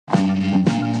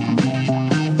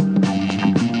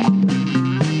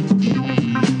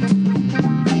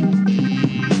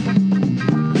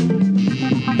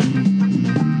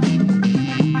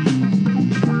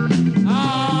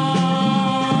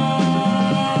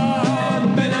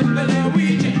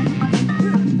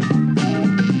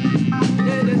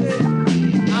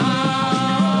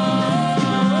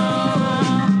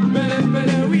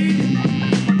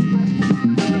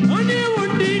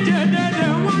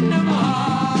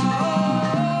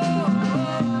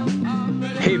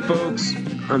folks.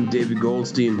 I'm David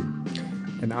Goldstein.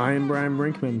 And I am Brian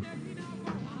Brinkman.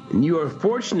 And you are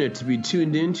fortunate to be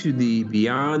tuned into the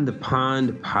Beyond the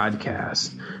Pond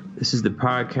podcast. This is the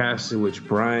podcast in which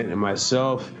Brian and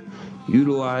myself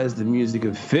utilize the music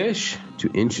of Phish to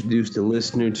introduce the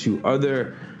listener to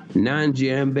other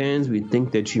non-jam bands we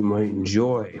think that you might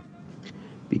enjoy.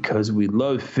 Because we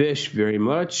love Phish very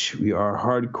much, we are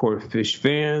hardcore Phish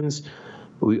fans,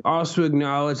 but we also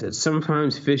acknowledge that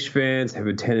sometimes Phish fans have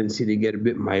a tendency to get a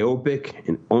bit myopic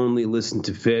and only listen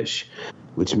to Phish,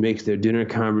 which makes their dinner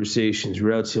conversations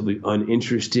relatively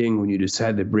uninteresting when you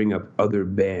decide to bring up other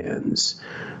bands.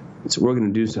 So we're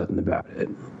going to do something about it.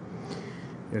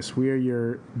 Yes, we are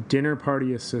your dinner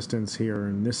party assistants here,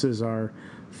 and this is our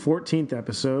 14th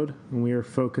episode, and we are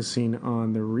focusing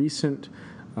on the recent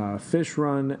Phish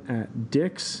run at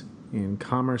Dick's in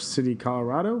Commerce City,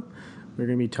 Colorado. We're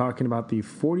going to be talking about the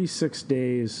 46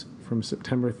 days from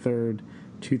September 3rd,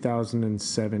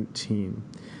 2017.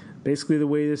 Basically, the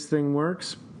way this thing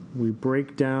works, we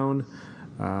break down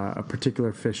a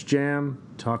particular Phish jam,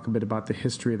 talk a bit about the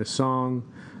history of the song,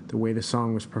 the way the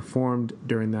song was performed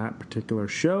during that particular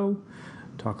show,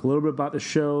 talk a little bit about the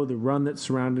show, the run that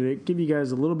surrounded it, give you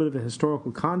guys a little bit of a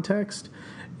historical context,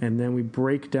 and then we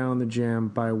break down the jam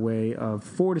by way of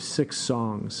 4 to 6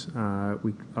 songs.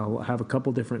 I'll have a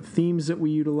couple different themes that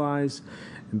we utilize,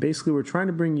 and basically we're trying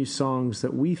to bring you songs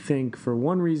that we think, for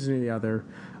one reason or the other,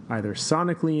 either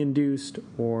sonically induced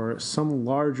or some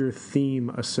larger theme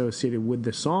associated with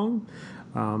the song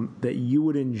that you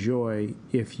would enjoy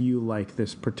if you like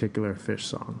this particular Phish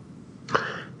song.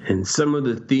 And some of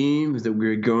the themes that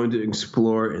we're going to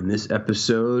explore in this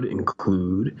episode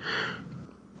include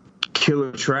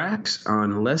killer tracks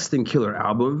on less than killer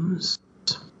albums,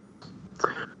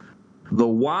 the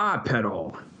wah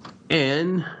pedal,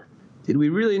 and did we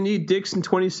really need Dick's in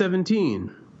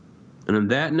 2017? And on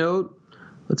that note,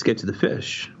 let's get to the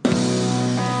Phish.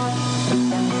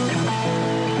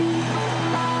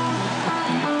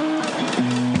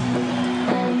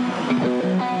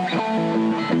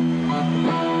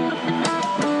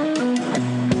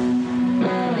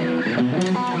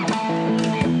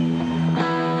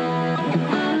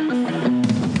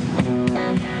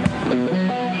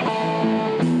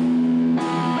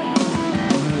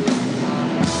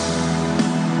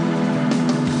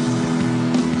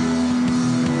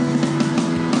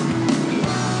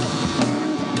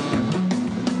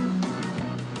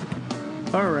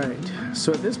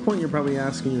 So at this point, you're probably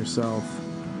asking yourself,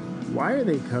 why are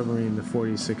they covering the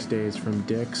 46 days from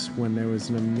Dick's when there was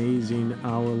an amazing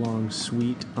hour-long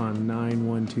suite on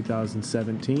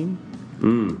 9/1/2017?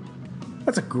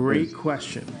 That's a great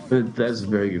question. That's a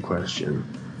very good question.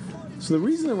 So the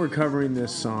reason that we're covering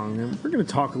this song, and we're going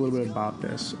to talk a little bit about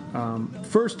this,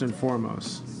 first and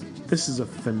foremost, this is a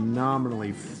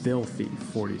phenomenally filthy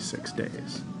 46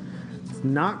 days.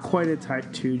 Not quite a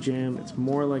Type 2 jam. It's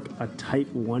more like a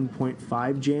Type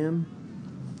 1.5 jam.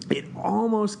 It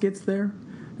almost gets there.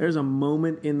 There's a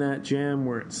moment in that jam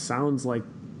where it sounds like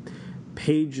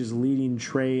Page is leading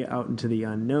Trey out into the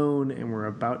unknown, and we're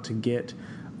about to get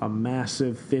a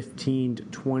massive 15 to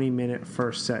 20 minute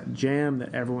first set jam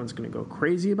that everyone's going to go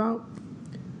crazy about.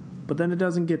 But then it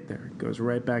doesn't get there. It goes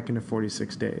right back into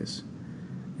 46 days.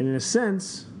 And in a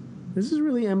sense, this is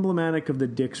really emblematic of the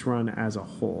Dick's run as a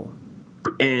whole.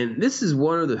 And this is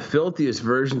one of the filthiest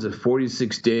versions of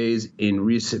 46 Days in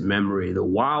recent memory. The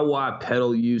wah-wah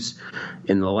pedal use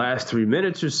in the last 3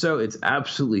 minutes or so, it's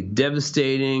absolutely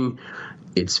devastating.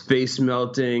 It's face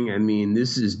melting. I mean,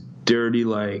 this is dirty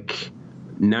like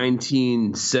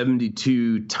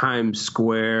 1972 Times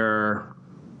Square.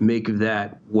 Make of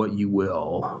that what you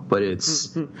will. But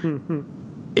it's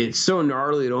so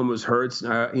gnarly it almost hurts.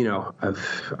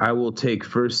 I will take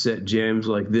first set jams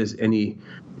like this any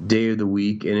day of the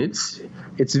week, and it's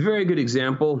a very good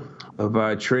example of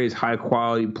Trey's high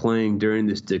quality playing during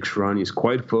this Dick's run. He's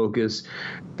quite focused.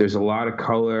 There's a lot of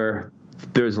color.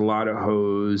 There's a lot of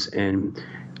hose, and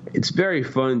it's very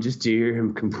fun just to hear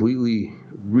him completely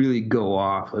really go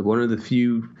off. Like one of the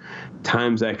few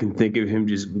times I can think of him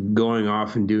just going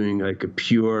off and doing like a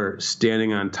pure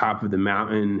standing on top of the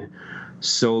mountain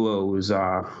solo was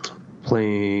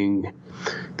playing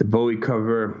the Bowie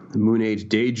cover, the Moon Age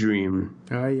Daydream.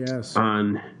 Yes.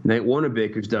 On night one of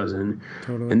Baker's Dozen.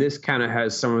 Totally. And this kind of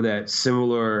has some of that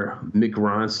similar Mick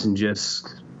Ronson,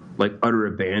 just like utter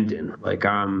abandon. Like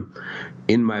I'm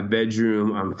in my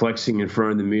bedroom, I'm flexing in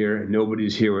front of the mirror, and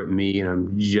nobody's here with me, and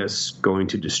I'm just going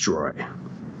to destroy.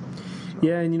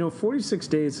 Yeah, and 46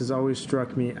 Days has always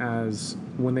struck me as,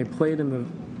 when they played in the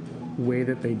way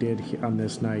that they did on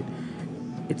this night,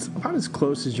 it's about as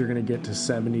close as you're going to get to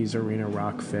 70s arena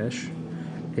rock Phish.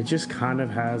 it just kind of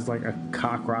has like a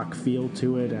cock rock feel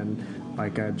to it, and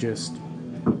like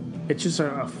it's just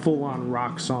a full-on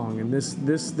rock song. And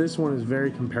this one is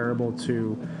very comparable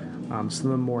to some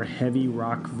of the more heavy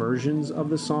rock versions of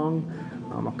the song.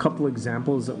 A couple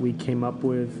examples that we came up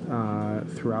with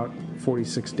throughout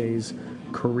 46 Days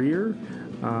career: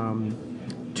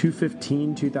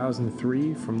 215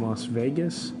 2003 from Las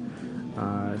Vegas,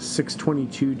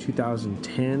 622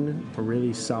 2010, a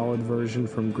really solid version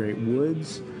from Great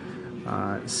Woods,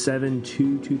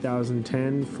 72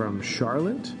 2010 from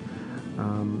Charlotte,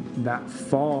 That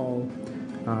Fall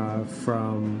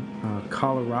from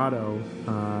Colorado.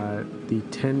 The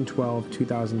 10-12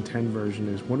 2010 version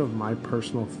is one of my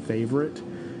personal favorite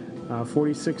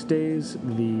 46 Days.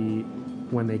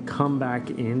 When they come back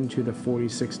into the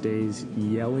 46 Days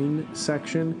yelling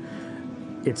section,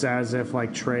 it's as if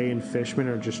like Trey and Fishman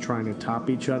are just trying to top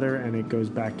each other, and it goes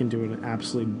back into an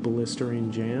absolutely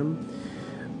blistering jam.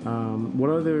 What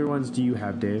other ones do you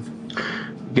have, Dave?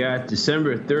 Got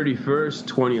December 31st,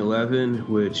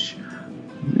 2011, which,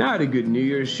 not a good New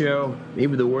Year's show,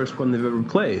 maybe the worst one they've ever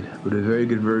played, but a very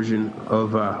good version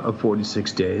of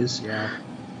 46 Days. Yeah.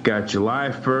 Got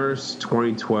July 1st,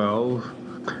 2012.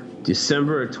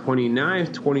 December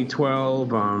 29th, 2012,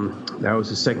 that was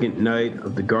the second night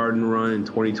of the Garden Run in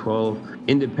 2012.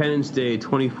 Independence Day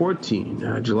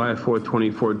 2014, July 4th,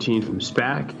 2014 from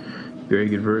SPAC, very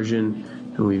good version.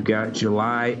 And we've got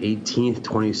July 18th,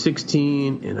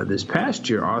 2016, and of this past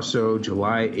year also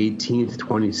July 18th,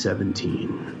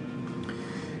 2017.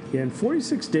 Yeah, and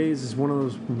 46 Days is one of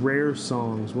those rare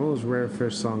songs, one of those rare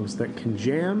fish songs that can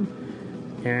jam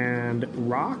and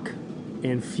rock,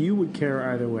 and few would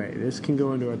care either way. This can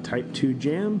go into a type 2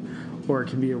 jam, or it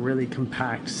can be a really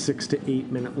compact 6 to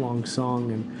 8 minute long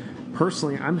song, and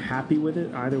personally I'm happy with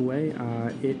it either way.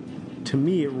 To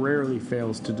me, it rarely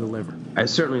fails to deliver. I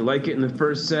certainly like it in the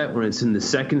first set. When it's in the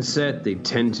second set, they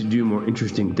tend to do more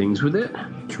interesting things with it.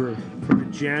 True. From a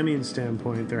jamming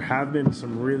standpoint, there have been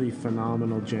some really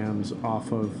phenomenal jams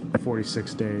off of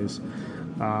 46 Days.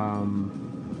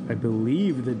 I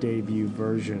believe the debut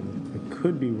version, I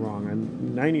could be wrong,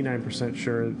 I'm 99%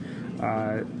 sure,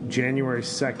 January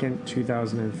 2nd,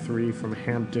 2003 from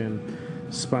Hampton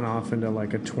spun off into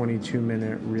like a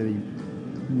 22-minute, really,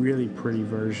 really pretty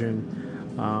version.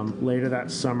 Later that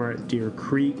summer at Deer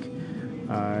Creek,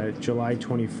 July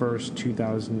 21st,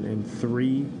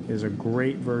 2003 is a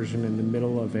great version in the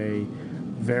middle of a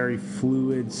very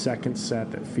fluid second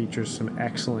set that features some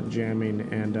excellent jamming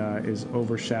and is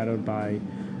overshadowed by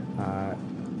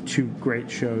two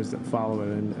great shows that follow it,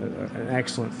 and an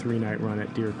excellent 3-night run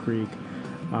at Deer Creek.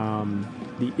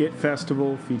 The IT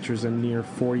Festival features a near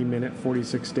 40-minute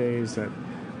 46 Days that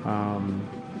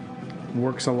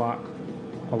works a lot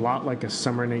like a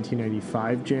summer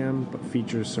 1995 jam, but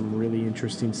features some really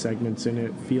interesting segments in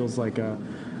it. Feels like a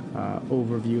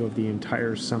overview of the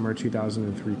entire summer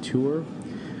 2003 tour.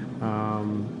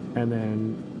 And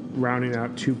then rounding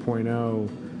out 2.0,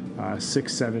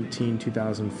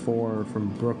 6/17/2004 from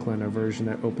Brooklyn, a version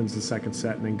that opens the second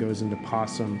set and then goes into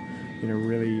Possum in a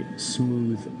really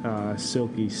smooth,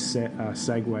 silky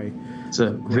segue.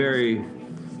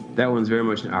 That one's very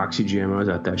much an Oxy Jam. I was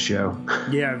at that show.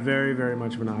 Yeah, very, very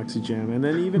much of an Oxy Jam. And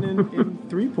then even in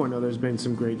 3.0, there's been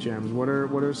some great jams. What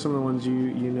are some of the ones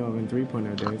you know of in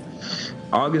 3.0, Dave?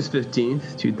 August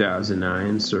 15th,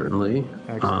 2009, certainly.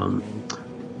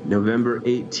 November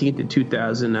 18th of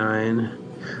 2009.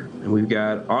 And we've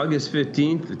got August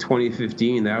 15th of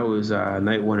 2015. That was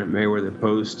night one at Mayweather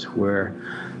Post, where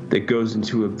that goes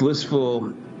into a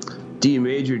blissful D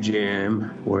major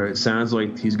jam where it sounds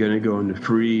like he's going to go into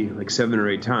free like 7 or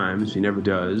 8 times. He never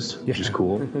does, which is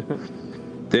cool.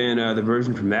 Then the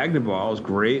version from Magnaball is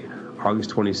great,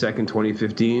 August 22nd,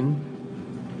 2015.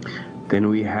 Then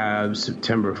we have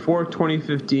September 4th,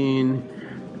 2015.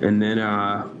 And then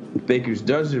Baker's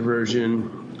Dozen version,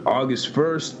 August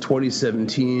 1st,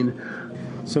 2017.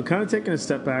 So kind of taking a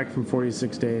step back from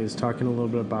 46 Days, talking a little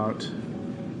bit about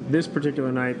this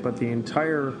particular night, but the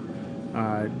entire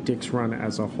Dick's Run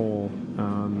as a whole.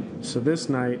 So this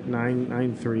night,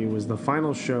 9/3, was the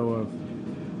final show of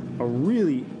a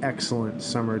really excellent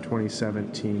summer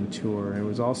 2017 tour. It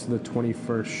was also the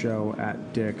 21st show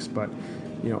at Dick's, but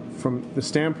from the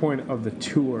standpoint of the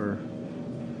tour,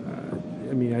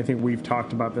 I think we've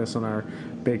talked about this on our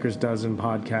Baker's Dozen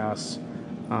podcasts.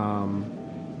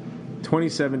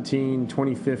 2017,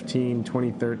 2015,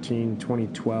 2013,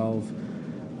 2012.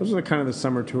 Those are kind of the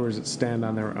summer tours that stand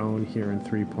on their own here in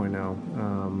 3.0.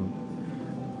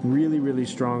 Really, really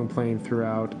strong playing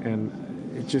throughout, and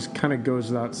it just kind of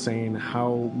goes without saying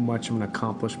how much of an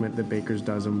accomplishment the Baker's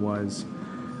Dozen was.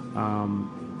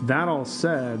 That all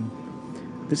said,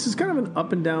 this is kind of an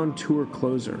up and down tour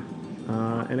closer.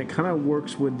 And it kind of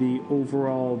works with the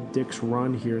overall Dick's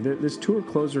run here. This tour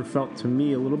closer felt to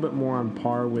me a little bit more on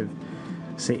par with,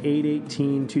 say,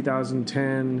 8/18,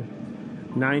 2010,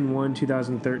 9/1,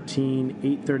 2013,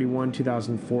 8/31,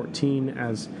 2014,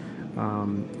 as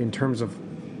in terms of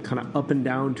kind of up and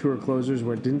down tour closers,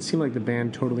 where it didn't seem like the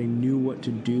band totally knew what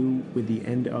to do with the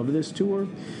end of this tour,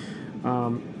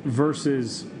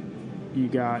 versus you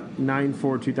got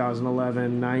 9/4,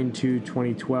 2011, 9/2,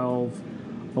 2012,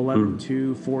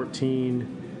 11/2, 14,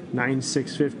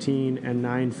 9/6, 15, and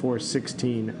 9/4,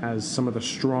 16 as some of the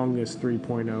strongest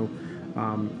 3.0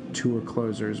 tour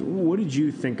closers. What did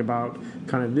you think about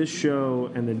kind of this show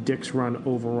and the Dick's run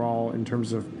overall in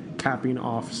terms of capping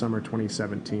off summer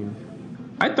 2017?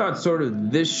 I thought sort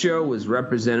of this show was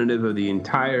representative of the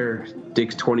entire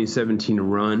Dick's 2017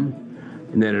 run,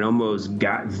 and that it almost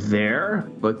got there,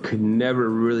 but could never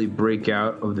really break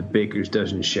out of the Baker's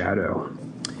Dozen shadow.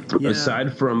 Yeah.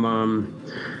 Aside from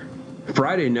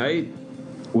Friday night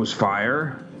was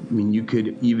fire. I mean, you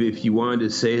could, even if you wanted to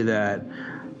say that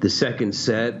the second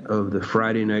set of the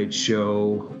Friday night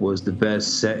show was the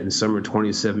best set in summer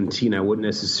 2017, I wouldn't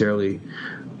necessarily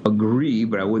agree,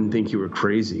 but I wouldn't think you were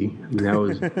crazy. I mean, that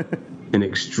was an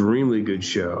extremely good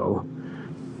show.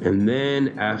 And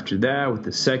then after that, with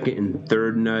the second and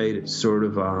third night, it's sort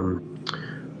of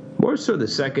more so the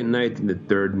second night than the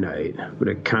third night, but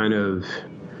it kind of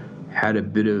had a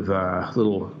bit of a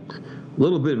little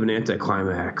bit of an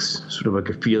anticlimax, sort of like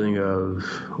a feeling of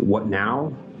what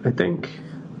now, I think.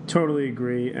 Totally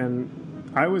agree. And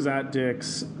I was at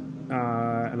Dick's,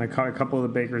 and I caught a couple of the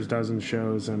Baker's Dozen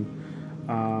shows. And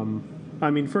I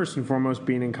mean, first and foremost,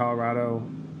 being in Colorado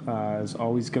is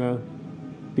always going to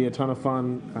be a ton of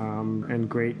fun, and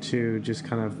great to just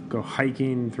kind of go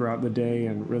hiking throughout the day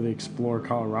and really explore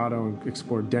Colorado and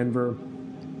explore Denver.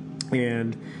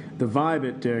 And the vibe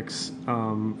at Dick's,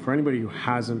 for anybody who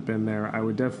hasn't been there, I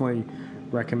would definitely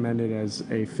recommend it as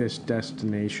a Phish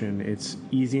destination. It's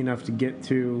easy enough to get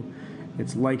to.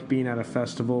 It's like being at a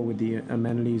festival with the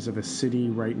amenities of a city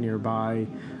right nearby.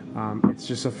 It's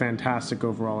just a fantastic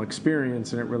overall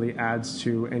experience, and it really adds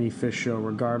to any Phish show,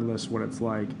 regardless what it's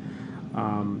like.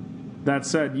 That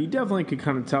said, you definitely could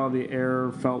kind of tell the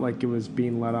air felt like it was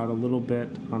being let out a little bit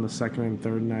on the second and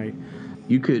third night.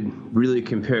 You could really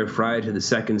compare Friday to the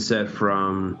second set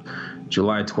from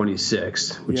July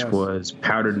 26th, which was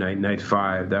Powdered Night, Night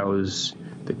 5. That was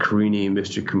the Carini,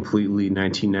 Mr. Completely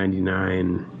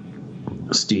 1999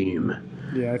 Steam.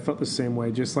 Yeah, I felt the same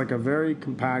way. Just like a very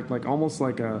compact, like almost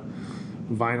like a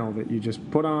vinyl that you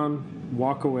just put on,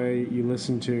 walk away, you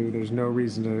listen to. There's no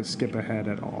reason to skip ahead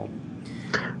at all.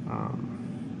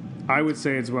 I would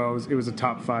say as well, it was a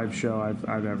top 5 show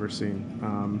I've ever seen.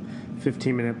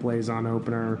 15-minute Blaze On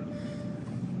opener,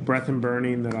 Breath and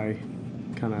Burning that I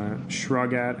kind of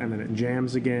shrug at, and then it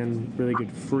jams again. Really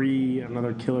good Free,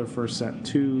 another killer first set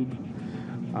Tube,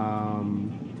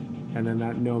 and then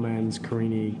that No Man's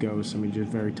Carini Ghost. I mean,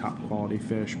 just very top quality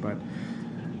Phish, but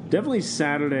definitely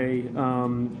Saturday,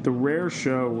 the rare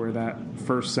show where that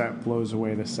first set blows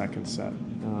away the second set.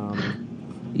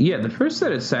 Yeah, the first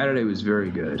set of Saturday was very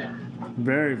good.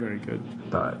 Very, very good.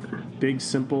 Big,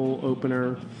 simple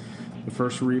opener. The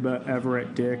first Reba ever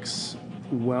at Dick's.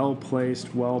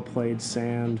 Well-placed, well-played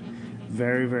Sand.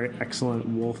 Very, very excellent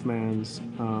Wolfman's.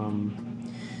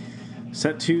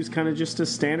 Set 2 is kind of just a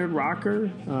standard rocker.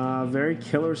 Very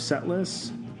killer set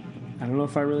list. I don't know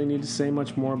if I really need to say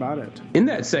much more about it. In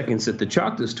that second set, the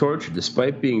Choctaws Torture,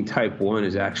 despite being Type 1,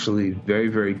 is actually very,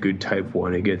 very good Type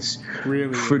 1. It gets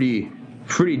really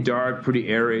pretty dark, pretty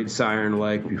air raid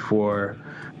siren-like before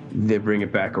they bring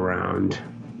it back around.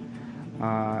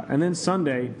 And then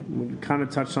Sunday, we kind of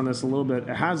touched on this a little bit.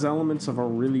 It has elements of a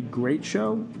really great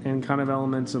show and kind of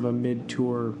elements of a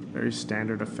mid-tour, very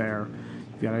standard affair.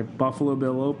 You got a Buffalo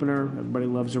Bill opener. Everybody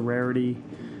loves a rarity.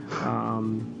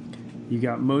 You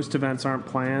got most events aren't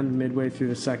planned midway through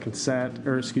the second set,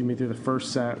 through the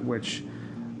first set, which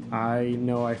I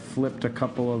know I flipped a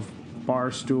couple of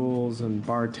bar stools and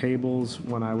bar tables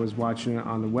when I was watching it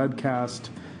on the webcast.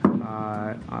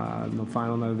 The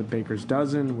final night of the Baker's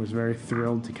Dozen, was very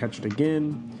thrilled to catch it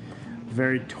again.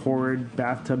 Very torrid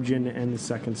bathtub gin to end the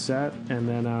second set, and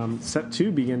then set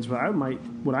 2 begins with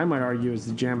what I might argue is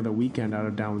the jam of the weekend out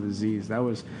of Down with Disease. That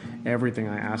was everything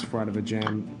I asked for out of a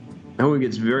jam. That one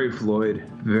gets very Floyd,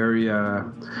 very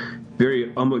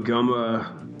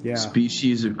Ummagumma,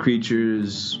 species of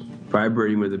creatures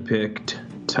vibrating with a pick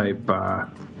type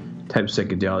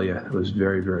psychedelia. It was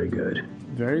very, very good.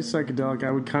 Very psychedelic.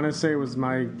 I would kind of say it was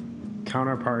my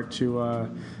counterpart to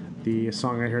the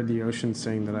song I heard the Ocean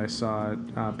sing that I saw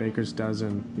at Baker's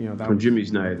Dozen. That on was,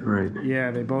 Jimmy's Night, right?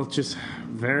 Yeah, they both just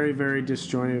very, very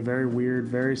disjointed, very weird,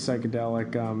 very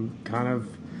psychedelic. Kind of,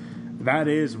 that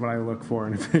is what I look for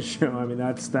in a Phish show. I mean,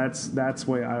 that's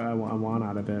what I want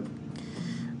out of it.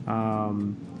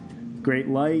 Great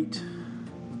Light,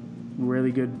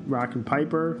 really good Rockin'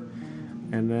 Piper,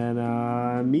 and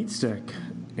then Meat Stick.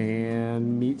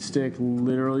 And Meat Stick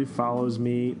literally follows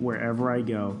me wherever I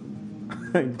go.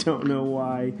 I don't know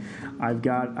why.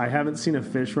 I haven't seen a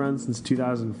Phish run since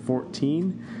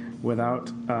 2014 without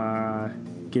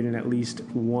getting at least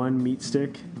one Meat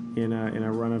Stick in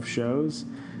a run of shows,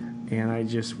 and I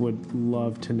just would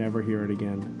love to never hear it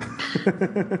again.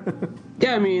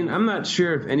 Yeah, I mean, I'm not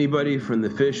sure if anybody from the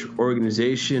Phish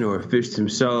organization or Phish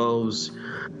themselves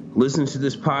listens to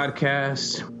this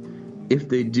podcast. If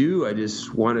they do, I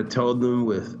just want to tell them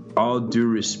with all due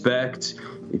respect,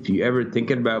 if you ever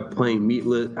thinking about playing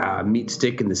Meat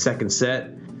Stick in the second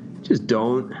set, just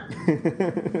don't.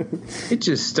 It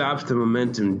just stops the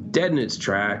momentum dead in its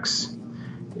tracks.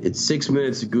 It's 6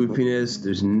 minutes of goofiness.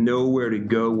 There's nowhere to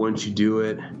go once you do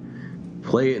it.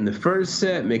 Play it in the first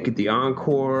set, make it the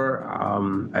encore.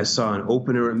 I saw an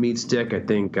opener at Meat Stick. I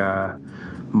think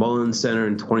Mullen Center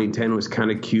in 2010 was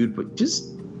kind of cute, but just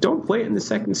don't play it in the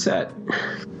second set.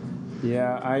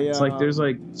 Yeah, it's like there's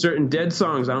like certain Dead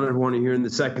songs I don't ever want to hear in the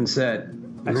second set.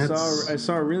 I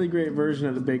saw a really great version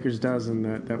of the Baker's Dozen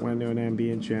that went to an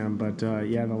ambient jam, but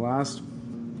yeah, the last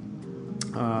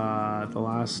 5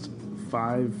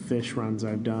 Phish runs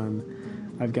I've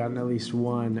done, I've gotten at least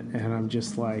one, and I'm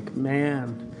just like,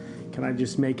 man, can I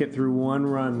just make it through one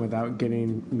run without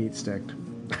getting meat sticked?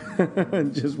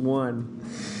 Just one.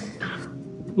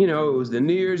 It was the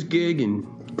New Year's gig and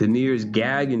the New Year's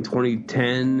gag in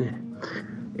 2010.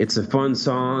 It's a fun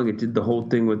song. It did the whole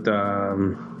thing with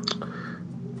it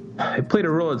played a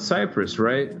role at Cypress,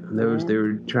 right? They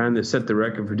were trying to set the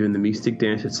record for doing the meat stick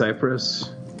dance at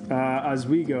Cypress.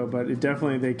 Oswego, but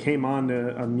they came on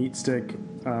to a meat stick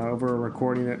over a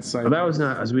recording at Cypress. Oh, that was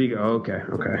not Oswego. Oh, okay.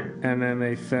 And then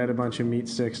they fed a bunch of meat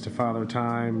sticks to Father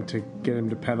Time to get him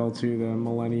to pedal to the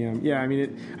Millennium. Yeah, I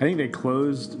mean, I think they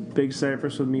closed Big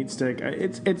Cypress with meat stick.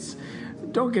 It's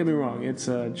don't get me wrong, it's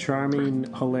a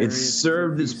charming, hilarious. It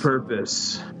served its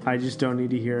purpose. I just don't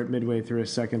need to hear it midway through a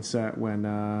second set when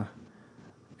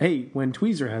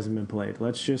Tweezer hasn't been played.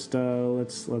 Let's just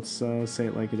let's say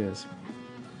it like it is.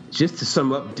 Just to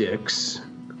sum up, Dix,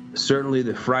 certainly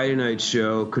the Friday night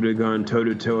show could have gone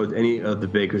toe-to-toe with any of the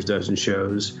Baker's Dozen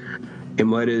shows. It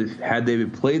might have, had they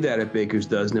played that at Baker's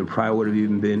Dozen, it probably would have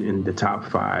even been in the top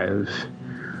 5.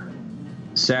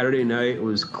 Saturday night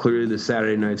was clearly the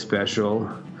Saturday night special.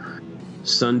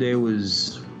 Sunday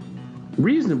was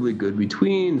reasonably good.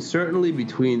 Between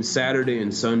Saturday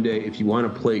and Sunday, if you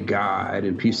want to play God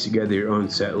and piece together your own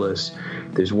set list,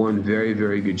 there's one very,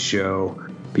 very good show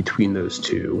between those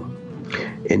two.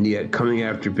 And yet, coming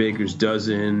after Baker's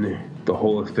Dozen, the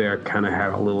whole affair kind of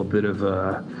had a little bit of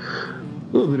a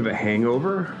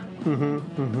hangover.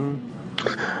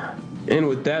 And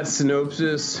with that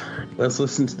synopsis, let's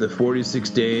listen to the 46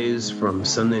 Days from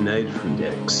Sunday Night from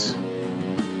Dix.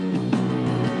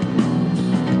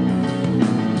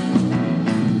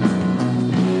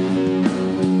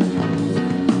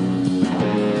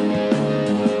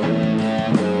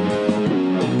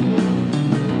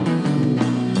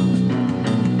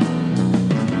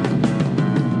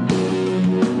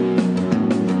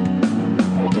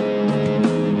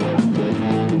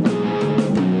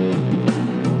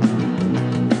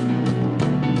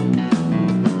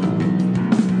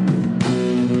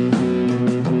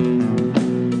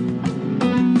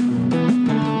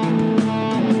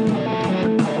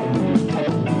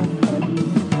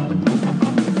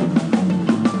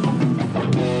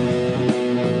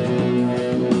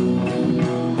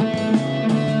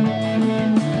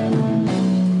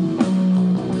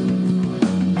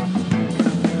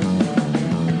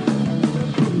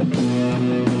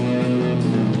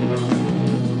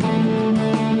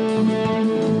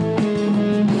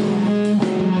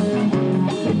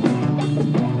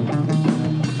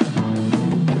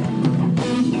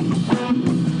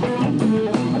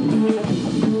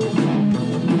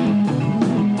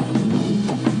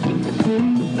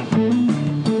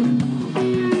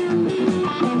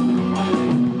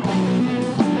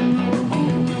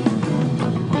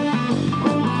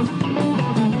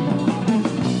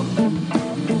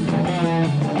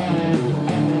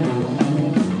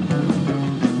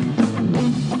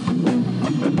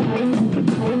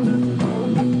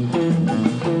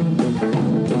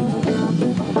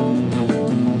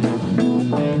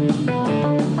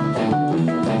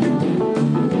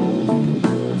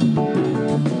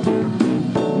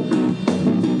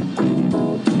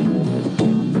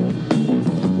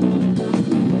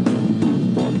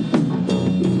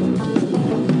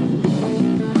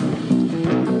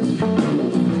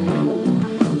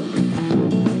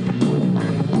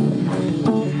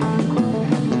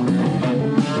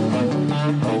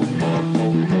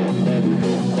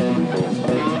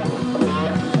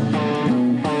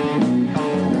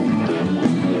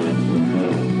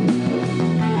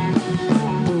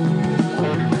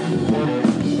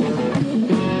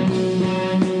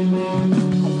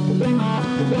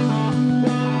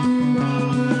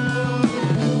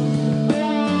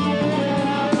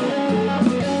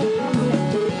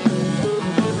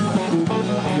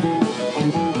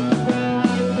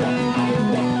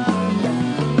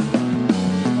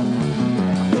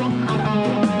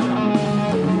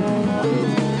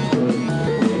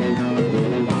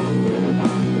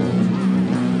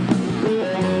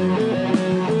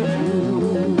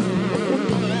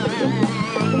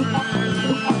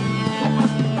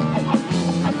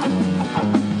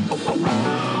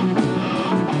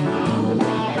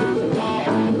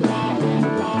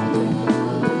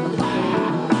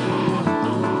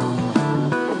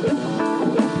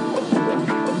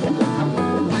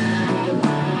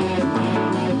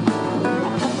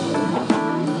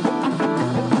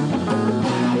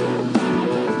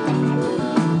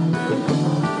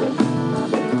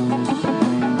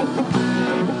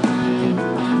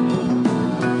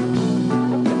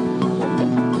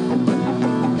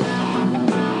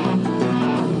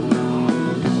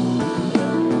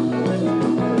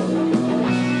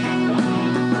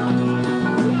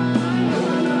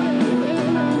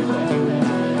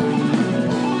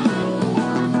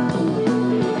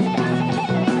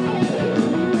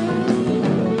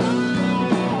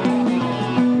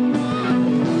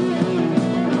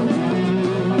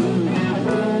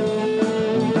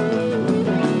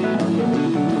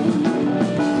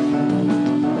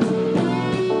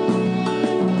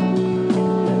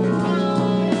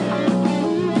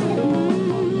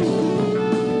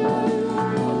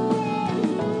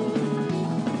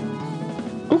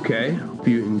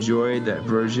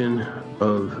 version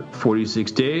of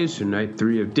 46 Days from Night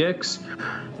 3 of Dicks.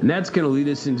 And that's going to lead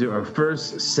us into our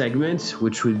first segment,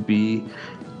 which would be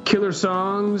killer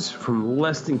songs from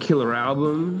less than killer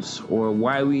albums, or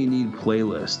why we need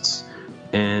playlists.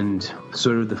 And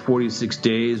sort of the 46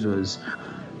 Days was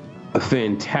a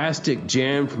fantastic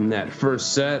jam from that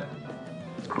first set.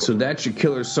 So that's your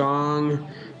killer song.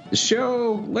 The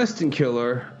show, less than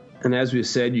killer. And as we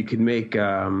said, you could make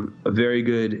a very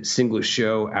good single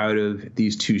show out of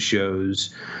these two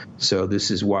shows. So this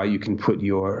is why you can put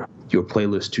your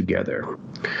playlist together.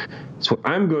 So what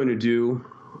I'm going to do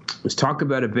is talk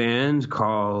about a band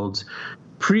called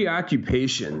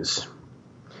Preoccupations.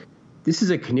 This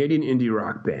is a Canadian indie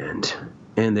rock band,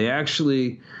 and they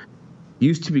actually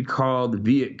used to be called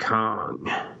Viet Cong.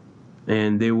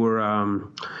 And they were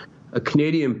a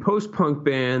Canadian post-punk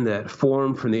band that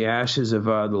formed from the ashes of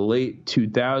the late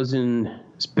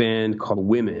 2000s band called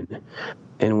Women.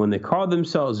 And when they called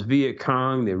themselves Viet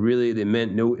Cong, they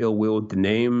meant no ill will with the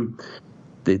name.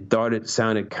 They thought it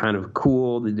sounded kind of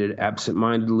cool. They did it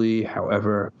absentmindedly.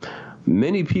 However,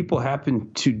 many people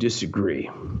happened to disagree.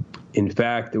 In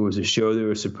fact, there was a show they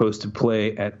were supposed to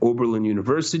play at Oberlin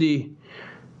University.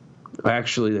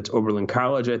 Actually, that's Oberlin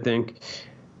College, I think.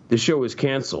 The show was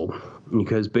canceled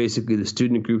because basically the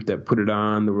student group that put it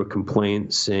on, there were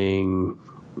complaints saying,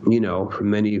 for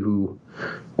many who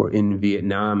were in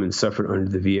Vietnam and suffered under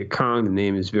the Viet Cong, the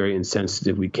name is very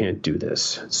insensitive. We can't do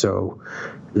this. So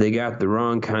they got the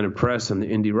wrong kind of press on the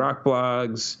indie rock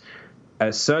blogs.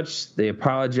 As such, they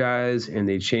apologized and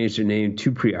they changed their name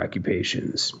to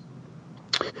Preoccupations.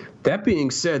 That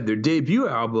being said, their debut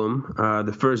album,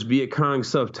 the first Viet Cong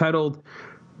self-titled,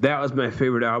 that was my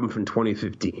favorite album from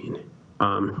 2015.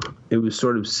 It was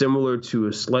sort of similar to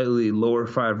a slightly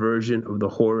lower-fi version of the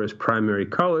Horus Primary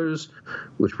Colors,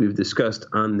 which we've discussed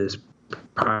on this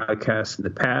podcast in the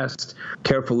past.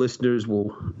 Careful listeners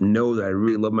will know that I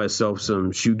really love myself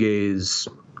some shoegaze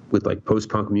with like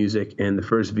post-punk music, and the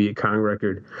first Viet Cong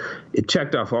record, it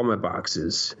checked off all my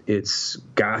boxes. It's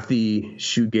gothy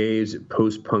shoegaze,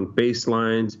 post-punk bass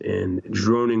lines, and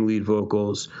droning lead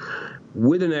vocals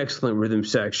with an excellent rhythm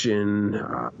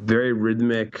section, very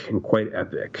rhythmic and quite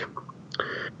epic.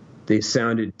 They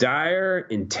sounded dire,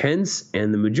 intense,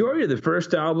 and the majority of the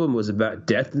first album was about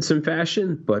death in some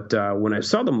fashion, but when I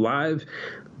saw them live,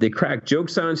 they cracked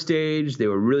jokes on stage. They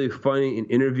were really funny in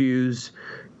interviews.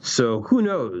 So who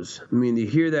knows? I mean, you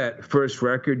hear that first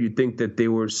record, you'd think that they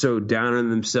were so down on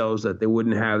themselves that they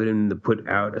wouldn't have it in to put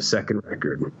out a second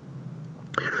record.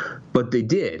 But they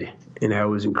did. And I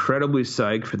was incredibly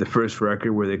psyched for the first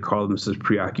record where they called themselves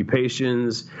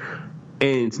Preoccupations.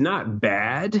 And it's not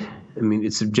bad. I mean,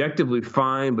 it's subjectively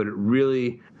fine, but it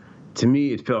really, to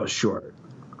me, it fell short.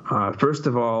 First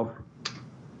of all,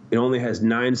 it only has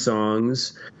 9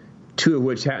 songs, 2 of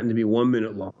which happen to be 1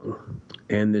 minute long.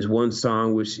 And there's one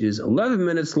song which is 11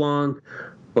 minutes long,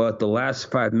 but the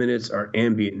last 5 minutes are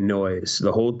ambient noise. So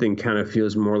the whole thing kind of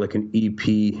feels more like an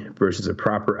EP versus a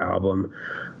proper album.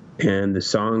 And the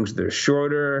songs, they're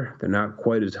shorter, they're not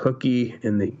quite as hooky,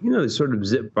 and they sort of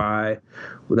zip by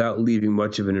without leaving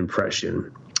much of an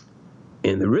impression.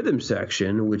 In the rhythm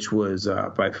section, which was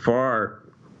by far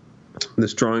the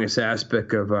strongest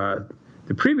aspect of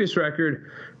the previous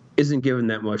record, isn't given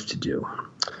that much to do.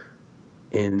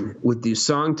 And with these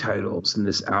song titles in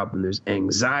this album, there's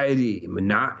anxiety,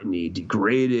 monotony,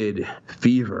 degraded,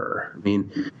 fever. I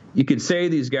mean, you could say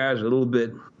these guys are a little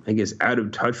bit, I guess, out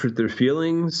of touch with their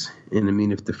feelings. And I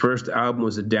mean, if the first album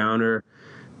was a downer,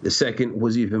 the second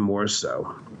was even more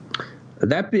so.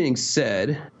 That being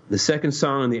said, the second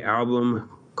song on the album,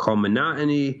 called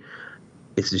Monotony,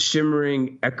 it's a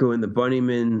shimmering Echo and the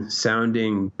Bunnymen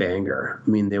sounding banger. I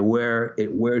mean, it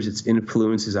wears its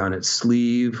influences on its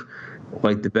sleeve,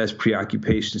 like the best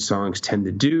Preoccupation songs tend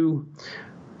to do.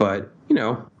 But,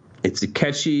 it's a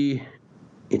catchy,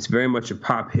 it's very much a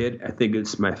pop hit. I think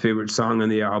it's my favorite song on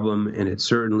the album, and it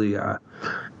certainly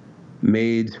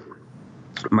made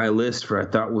my list for I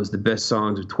thought was the best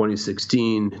songs of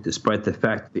 2016, despite the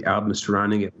fact that the album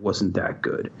surrounding it wasn't that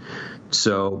good.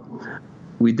 So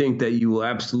we think that you will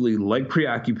absolutely like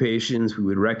Preoccupations. We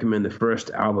would recommend the first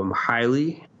album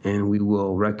highly, and we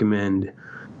will recommend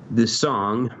this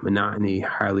song, Monotony,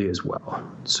 highly as well.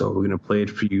 So we're going to play it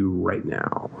for you right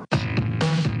now.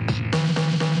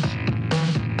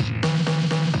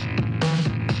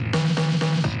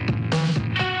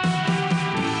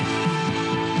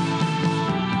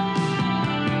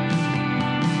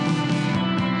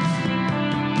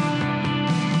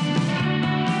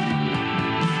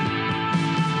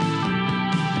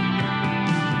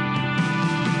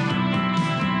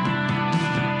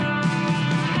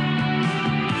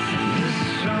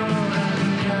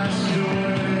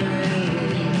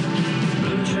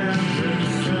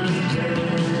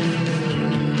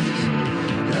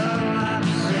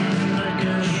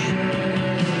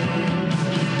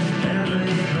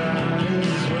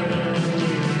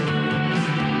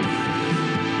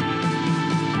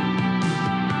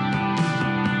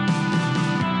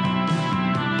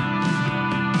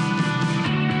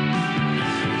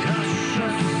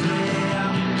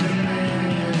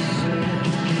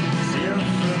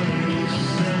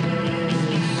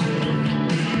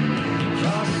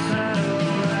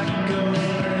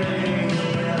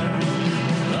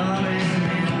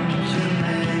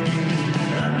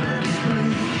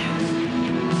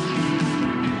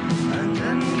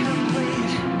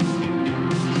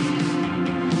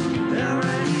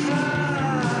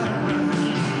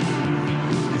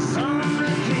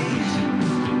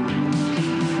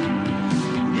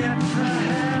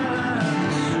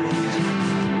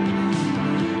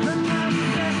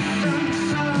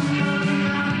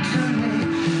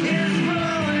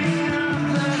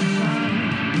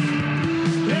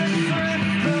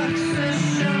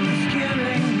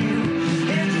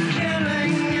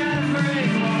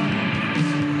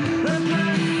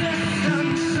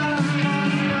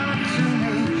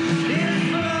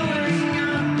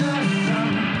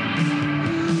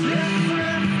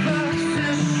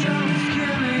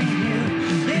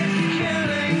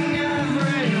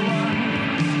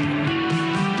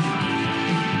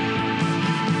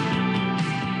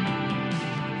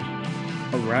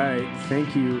 right.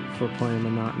 Thank you for playing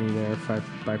Monotony there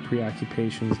by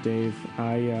Preoccupations, Dave.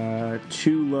 I,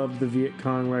 too, loved the Viet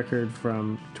Cong record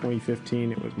from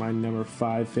 2015. It was my number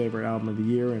 5 favorite album of the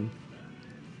year, and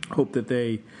hope that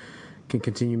they can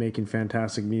continue making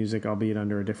fantastic music, albeit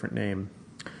under a different name.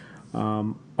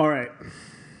 All right.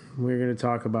 We're going to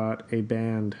talk about a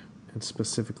band, and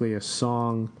specifically a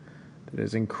song that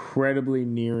is incredibly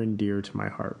near and dear to my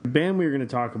heart. The band we're going to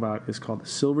talk about is called the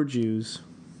Silver Jews.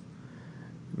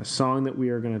 And the song that we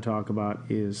are going to talk about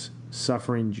is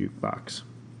Suffering Jukebox.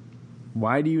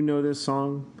 Why do you know this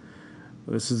song?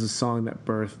 Well, this is a song that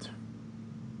birthed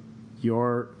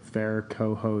your fair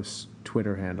co-host's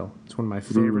Twitter handle. It's one of my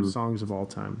favorite songs of all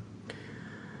time.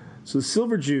 So the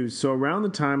Silver Jews, so around the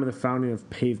time of the founding of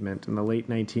Pavement in the late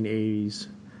 1980s,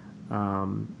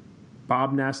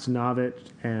 Bob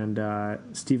Nastanovich and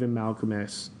Stephen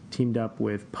Malkmus teamed up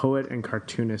with poet and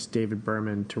cartoonist David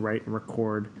Berman to write and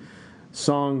record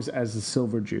songs as the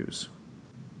Silver Jews.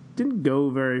 Didn't go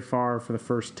very far for the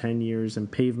first 10 years,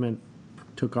 and Pavement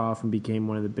took off and became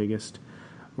one of the biggest,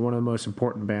 or one of the most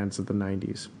important bands of the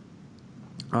 90s.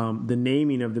 The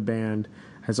naming of the band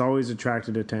has always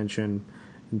attracted attention,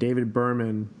 and David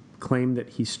Berman claimed that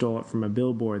he stole it from a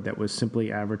billboard that was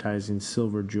simply advertising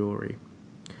silver jewelry.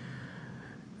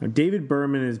 Now, David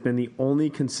Berman has been the only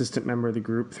consistent member of the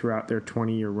group throughout their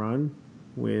 20-year run,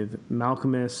 with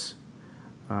Malkmus,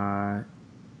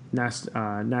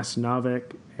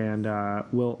 Nastanovich, and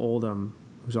Will Oldham,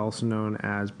 who's also known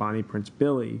as Bonnie Prince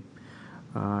Billy,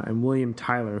 and William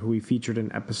Tyler, who we featured in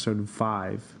episode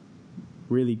 5,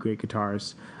 really great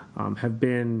guitarists, have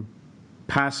been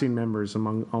passing members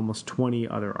among almost 20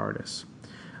 other artists.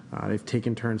 They've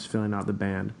taken turns filling out the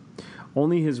band.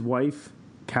 Only his wife,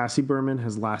 Cassie Berman,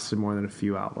 has lasted more than a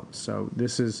few albums. So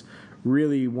this is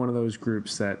really one of those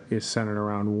groups that is centered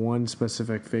around one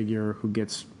specific figure who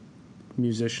gets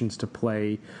musicians to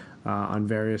play on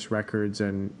various records.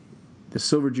 And the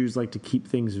Silver Jews like to keep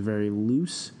things very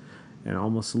loose and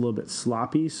almost a little bit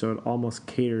sloppy, so it almost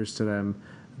caters to them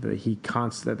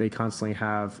that they constantly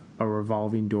have a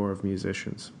revolving door of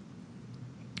musicians.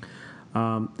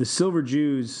 The Silver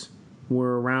Jews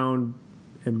were around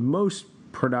and most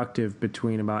productive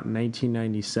between about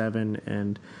 1997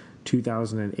 and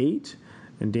 2008,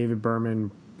 and David Berman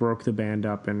broke the band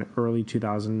up in early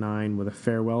 2009 with a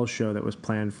farewell show that was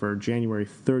planned for January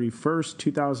 31st,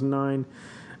 2009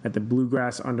 at the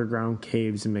Bluegrass Underground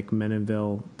Caves in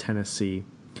McMinnville, Tennessee.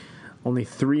 Only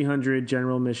 300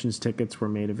 general admissions tickets were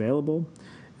made available,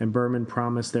 and Berman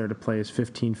promised there to play his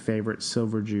 15 favorite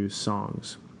Silver Jews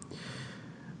songs.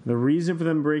 The reason for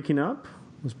them breaking up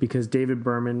was because David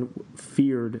Berman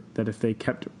feared that if they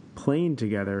kept playing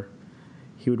together,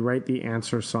 he would write the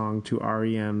answer song to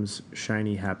REM's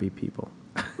Shiny Happy People.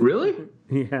 Really?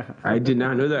 Yeah. I did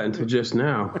not know that until just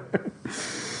now.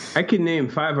 I could name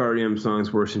 5 REM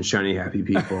songs worse than Shiny Happy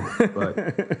People,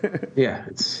 but yeah,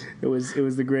 it was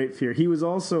the great fear. He was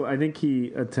also, I think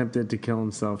he attempted to kill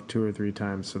himself 2 or 3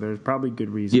 times, so there's probably good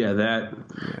reason. Yeah, that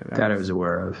I was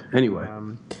aware of. Anyway.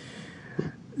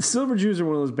 Silver Jews are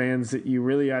one of those bands that you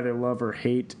really either love or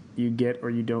hate, you get or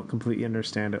you don't completely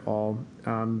understand at all.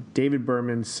 David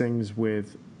Berman sings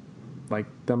with like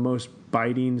the most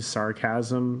biting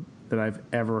sarcasm that I've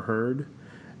ever heard.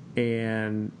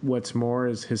 And what's more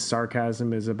is his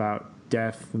sarcasm is about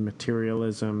death,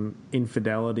 materialism,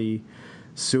 infidelity,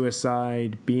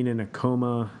 suicide, being in a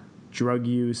coma, drug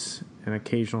use, and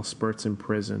occasional spurts in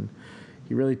prison.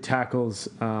 He really tackles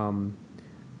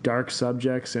dark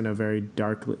subjects in a very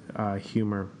dark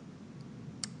humor.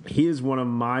 He is one of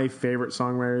my favorite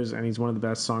songwriters, and he's one of the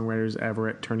best songwriters ever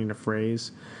at turning a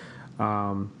phrase.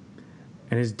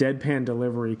 And his deadpan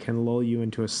delivery can lull you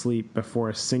into a sleep before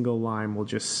a single line will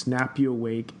just snap you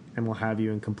awake and will have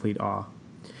you in complete awe.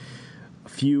 A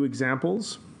few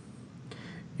examples.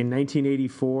 In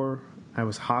 1984, I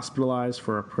was hospitalized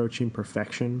for approaching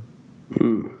perfection.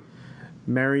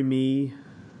 Marry me,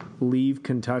 leave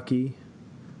Kentucky,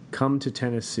 come to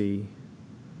Tennessee,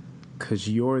 'cause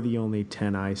you're the only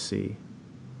 10 I see.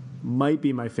 Might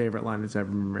be my favorite line that's ever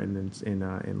been written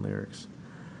in lyrics.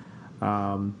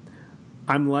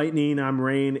 I'm lightning, I'm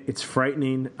rain, it's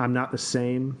frightening, I'm not the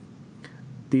same.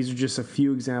 These are just a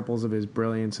few examples of his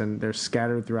brilliance, and they're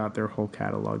scattered throughout their whole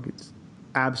catalog. It's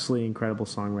absolutely incredible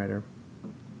songwriter.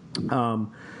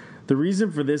 The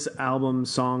reason for this album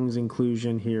song's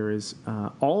inclusion here is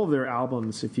all of their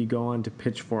albums, if you go on to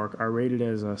Pitchfork, are rated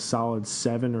as a solid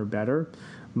 7 or better.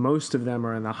 Most of them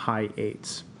are in the high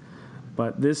 8s.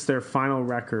 But this, their final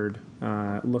record,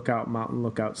 Lookout Mountain,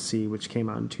 Lookout Sea, which came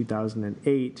out in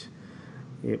 2008,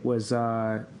 it was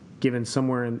given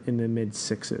somewhere in the mid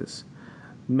 6s.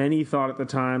 Many thought at the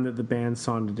time that the band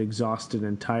sounded exhausted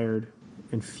and tired,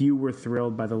 and few were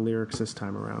thrilled by the lyrics this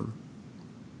time around.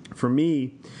 For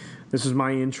me, this was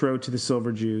my intro to the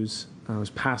Silver Jews. I was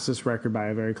passed this record by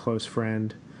a very close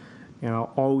friend, and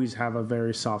I'll always have a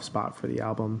very soft spot for the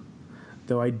album.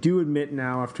 Though I do admit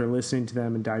now, after listening to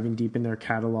them and diving deep in their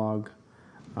catalog,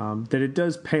 that it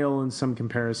does pale in some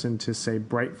comparison to, say,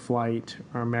 Bright Flight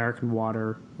or American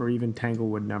Water or even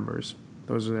Tanglewood Numbers.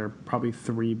 Those are their probably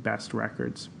 3 best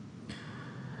records.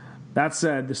 That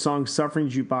said, the song Suffering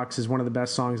Jukebox is one of the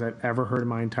best songs I've ever heard in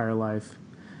my entire life.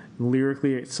 And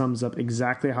lyrically, it sums up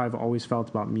exactly how I've always felt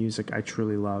about music I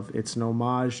truly love. It's an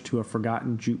homage to a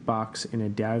forgotten jukebox in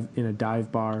a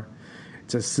dive bar.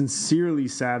 It's as sincerely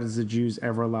sad as the Jews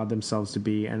ever allowed themselves to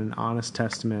be, and an honest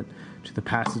testament to the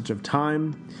passage of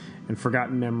time and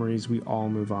forgotten memories we all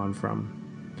move on from.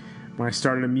 When I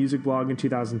started a music blog in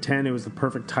 2010, it was the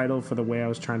perfect title for the way I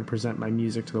was trying to present my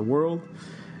music to the world.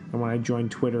 And when I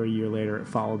joined Twitter a year later, it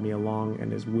followed me along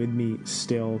and is with me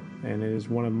still. And it is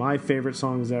one of my favorite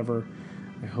songs ever.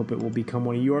 I hope it will become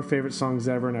one of your favorite songs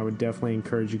ever. And I would definitely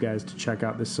encourage you guys to check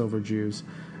out the Silver Jews.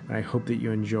 And I hope that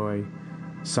you enjoy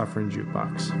Suffering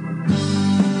Jukebox.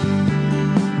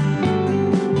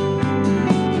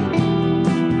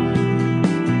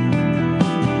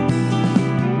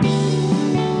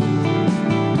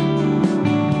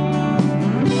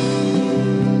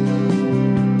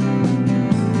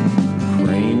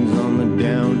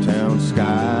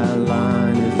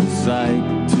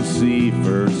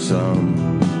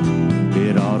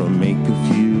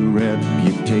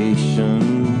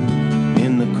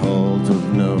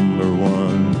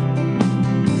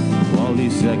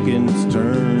 Seconds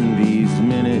turn these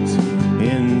minutes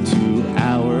into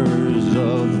hours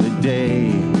of the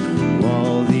day,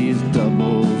 while these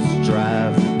doubles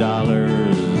drive the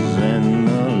dollars and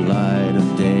the light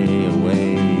of day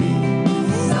away.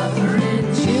 Suffering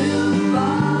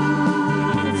jukebox,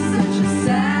 such a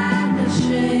sad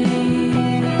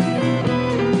machine.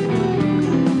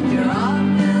 You're all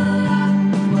filled up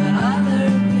with what other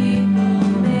people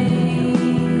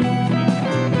need,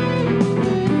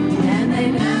 and they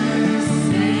never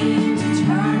seem to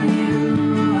turn you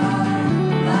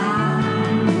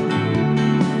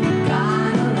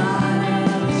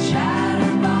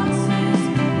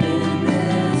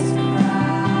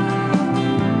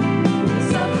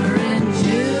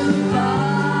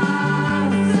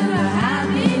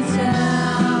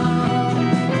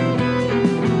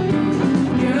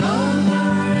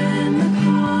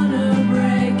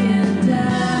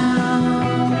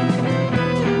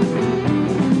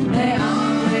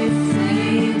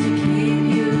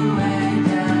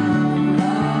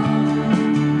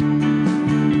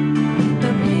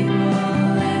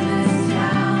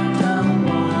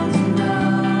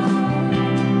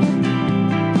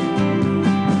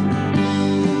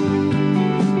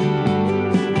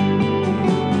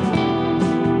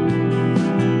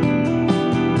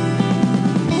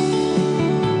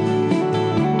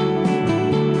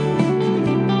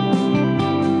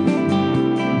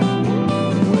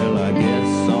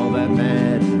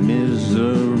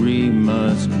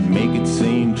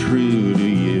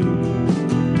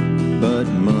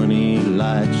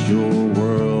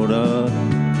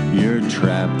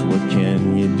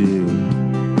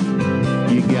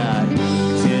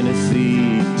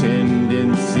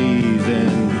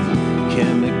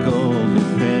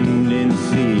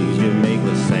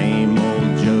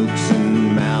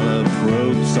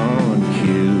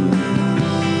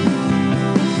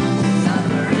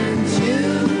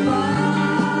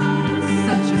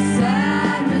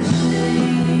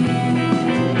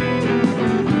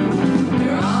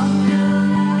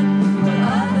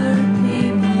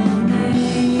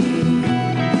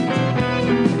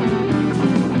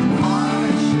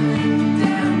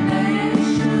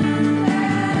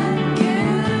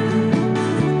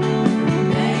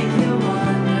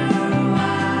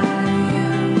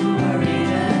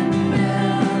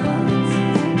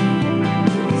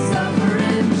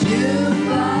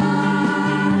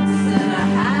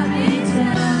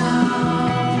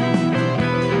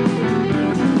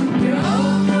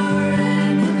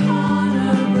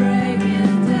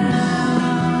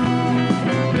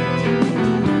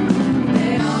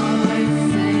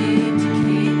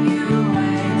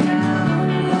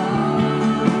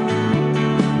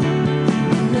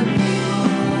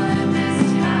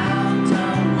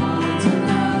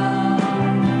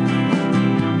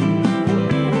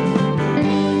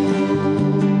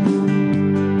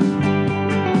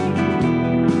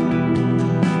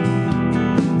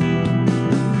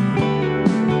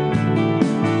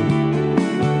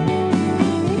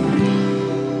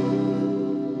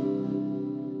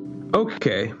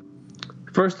Okay.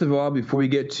 First of all, before we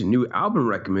get to new album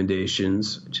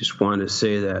recommendations, I just want to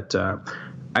say that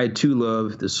I too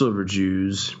love the Silver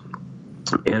Jews.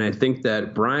 And I think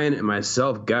that Brian and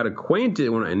myself got acquainted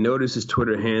when I noticed his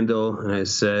Twitter handle, and I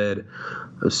said,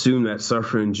 assume that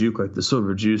Suffering Juke like the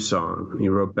Silver Jews song. And he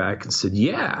wrote back and said,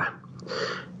 yeah.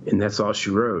 And that's all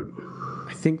she wrote.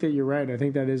 I think that you're right. I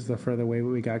think that is the further way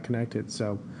we got connected.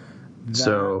 So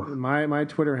my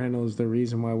Twitter handle is the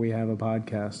reason why we have a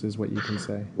podcast, is what you can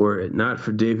say. Were it not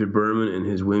for David Berman and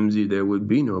his whimsy, there would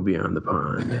be no Beyond the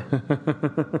Pond.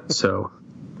 So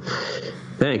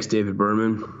thanks, David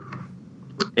Berman.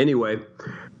 Anyway,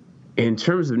 in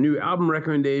terms of new album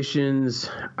recommendations,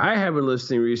 I have been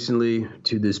listening recently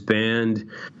to this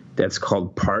band that's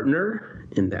called Partner,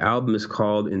 and the album is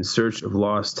called In Search of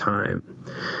Lost Time.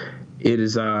 It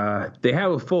is they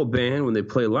have a full band when they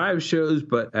play live shows,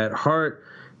 but at heart,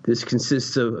 this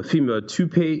consists of a female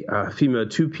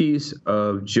two-piece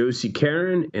of Josie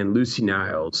Karen and Lucy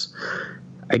Niles.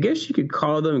 I guess you could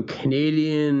call them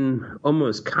Canadian,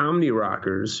 almost comedy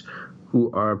rockers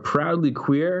who are proudly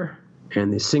queer,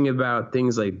 and they sing about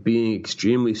things like being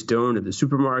extremely stoned at the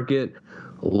supermarket,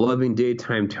 loving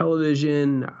daytime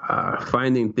television,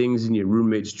 finding things in your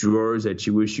roommate's drawers that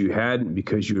you wish you hadn't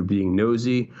because you were being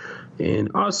nosy,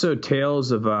 and also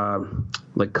tales of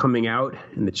like coming out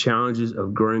and the challenges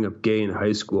of growing up gay in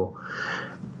high school.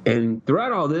 And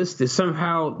throughout all this, they sound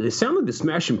like the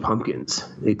Smashing Pumpkins.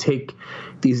 They take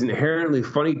these inherently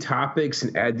funny topics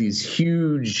and add these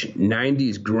huge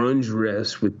 90s grunge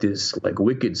riffs with this like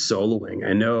wicked soloing.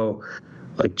 I know,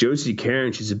 like Josie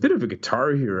Karen, she's a bit of a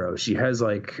guitar hero. She has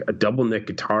like a double neck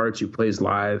guitar that she plays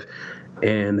live.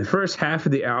 And the first half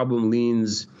of the album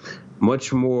leans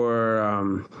much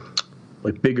more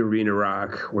like big arena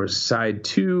rock, where side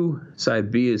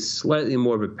B is slightly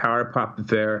more of a power pop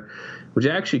affair, which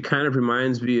actually kind of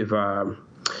reminds me of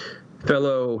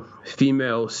fellow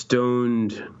female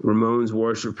stoned Ramones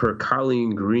worshiper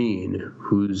Colleen Green,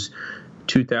 whose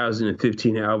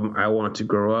 2015 album I Want to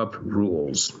Grow Up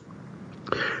rules.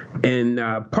 And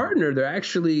Partner,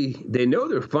 they know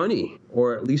they're funny,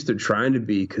 or at least they're trying to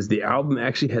be, because the album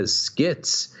actually has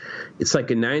skits. It's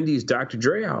like a 90s Dr.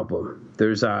 Dre album.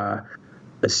 There's a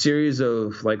series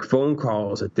of like phone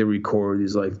calls that they record,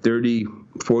 these like 30,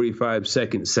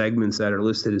 45-second segments that are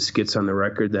listed as skits on the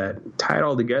record that tie it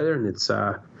all together, and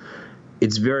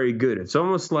it's very good. It's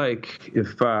almost like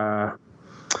if Abby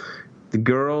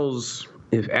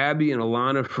and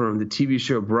Alana from the TV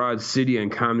show Broad City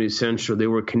on Comedy Central, they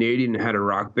were Canadian and had a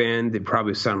rock band, they'd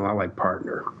probably sound a lot like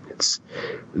Partner. It's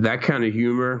that kind of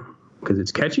humor because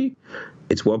it's catchy,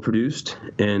 it's well produced,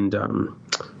 and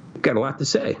got a lot to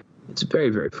say. It's very,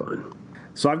 very fun.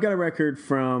 So I've got a record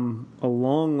from a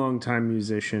long, long time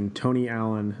musician, Tony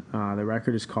Allen. The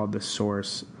record is called The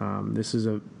Source. This is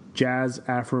a jazz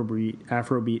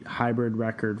Afrobeat hybrid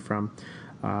record from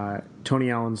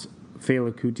Tony Allen's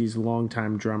Fela Kuti's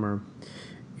longtime drummer.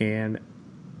 And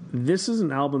this is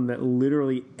an album that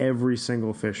literally every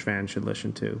single Phish fan should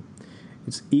listen to.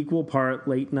 It's equal part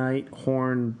late night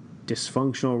horn,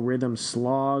 dysfunctional rhythm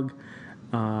slog,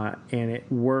 and it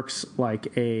works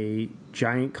like a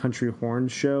giant country horn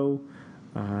show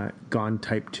gone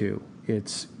type 2.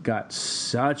 It's got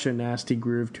such a nasty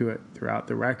groove to it throughout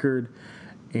the record,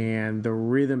 and the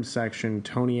rhythm section,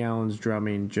 Tony Allen's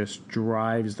drumming, just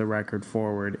drives the record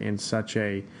forward in such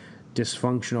a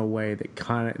dysfunctional way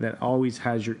that always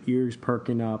has your ears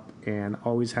perking up and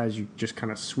always has you just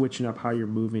kind of switching up how you're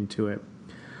moving to it.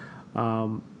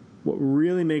 What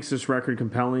really makes this record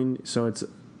compelling, so it's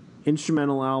an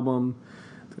instrumental album.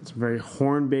 It's very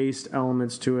horn-based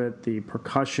elements to it. The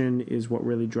percussion is what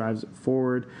really drives it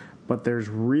forward. But there's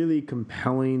really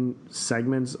compelling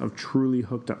segments of truly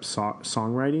hooked-up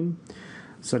songwriting,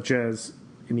 such as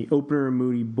in the opener,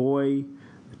 Moody Boy,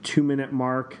 the 2-minute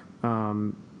mark.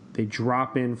 They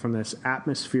drop in from this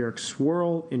atmospheric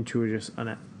swirl into just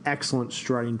an excellent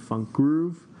striding funk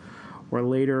groove. Or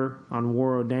later on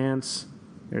Waro Dance,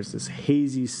 there's this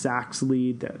hazy sax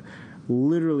lead that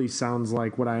literally sounds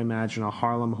like what I imagine a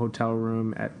Harlem hotel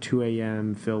room at 2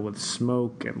 a.m. filled with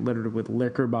smoke and littered with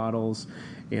liquor bottles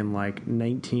in like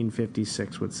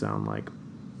 1956 would sound like.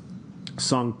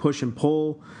 Song Push and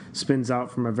Pull spins out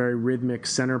from a very rhythmic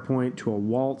center point to a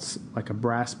waltz like a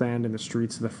brass band in the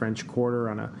streets of the French Quarter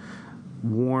on a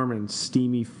warm and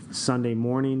steamy Sunday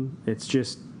morning. It's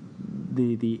just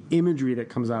the imagery that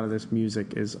comes out of this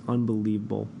music is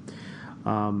unbelievable.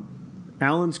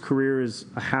 Allen's career is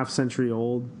a half century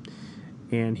old,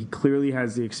 and he clearly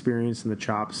has the experience and the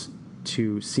chops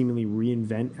to seemingly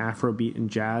reinvent Afrobeat and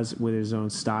jazz with his own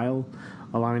style,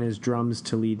 allowing his drums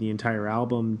to lead the entire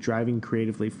album, driving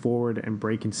creatively forward and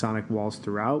breaking sonic walls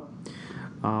throughout.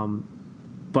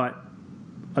 But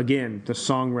again, the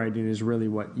songwriting is really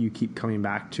what you keep coming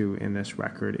back to in this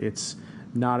record. It's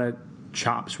not a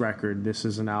chops record. This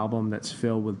is an album that's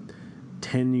filled with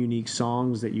 10 unique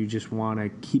songs that you just want to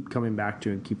keep coming back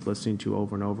to and keep listening to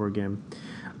over and over again.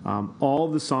 All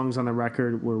of the songs on the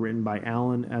record were written by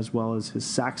Alan as well as his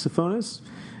saxophonist,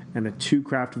 and a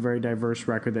two-craft, very diverse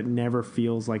record that never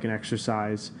feels like an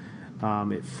exercise.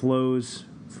 It flows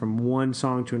from one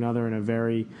song to another in a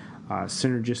very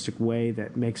synergistic way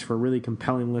that makes for really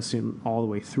compelling listening all the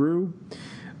way through.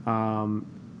 And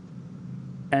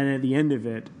at the end of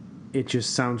it, it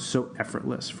just sounds so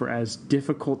effortless. For as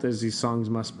difficult as these songs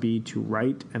must be to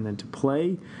write and then to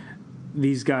play,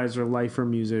 these guys are lifer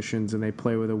musicians, and they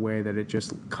play with a way that it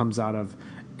just comes out of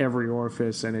every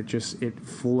orifice, and it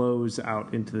flows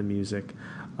out into the music.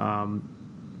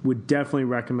 Would definitely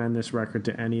recommend this record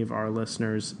to any of our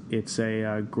listeners. It's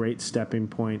a great stepping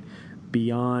point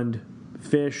beyond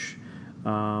Fish,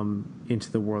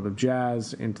 into the world of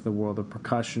jazz, into the world of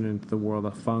percussion, into the world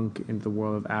of funk, into the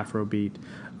world of Afrobeat.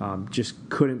 Just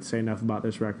couldn't say enough about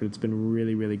this record. It's been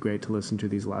really, really great to listen to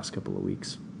these last couple of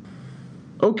weeks.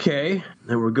 Okay,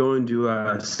 and we're going to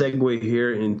segue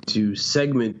here into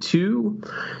segment 2,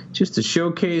 just a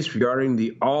showcase regarding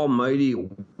the almighty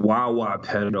wah-wah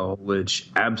pedal,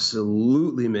 which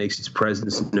absolutely makes its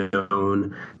presence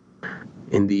known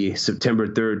in the September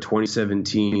 3rd,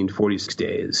 2017, 46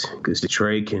 Days, because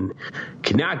Trey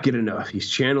cannot get enough. He's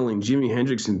channeling Jimi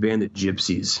Hendrix and Band of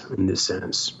Gypsies in this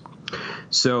sense.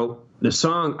 So the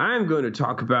song I'm going to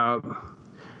talk about,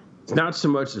 it's not so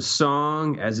much a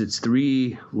song as it's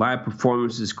 3 live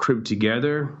performances cribbed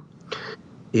together.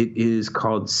 It is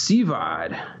called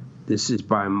CVOD. This is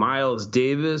by Miles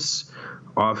Davis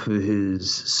off of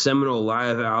his seminal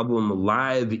live album,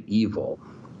 Live Evil.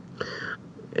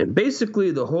 And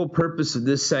basically the whole purpose of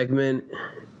this segment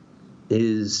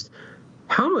is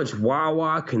how much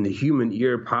wah-wah can the human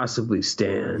ear possibly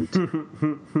stand?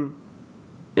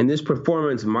 In this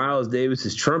performance, Miles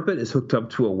Davis's trumpet is hooked up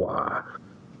to a wah.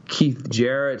 Keith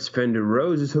Jarrett's Fender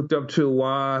Rhodes is hooked up to a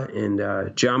wah,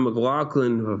 and John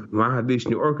McLaughlin of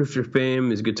Mahavishnu Orchestra fame,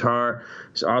 his guitar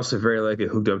is also very likely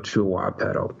hooked up to a wah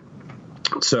pedal.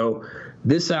 So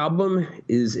this album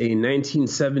is a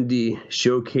 1970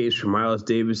 showcase for Miles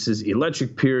Davis's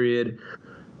electric period,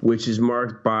 which is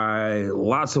marked by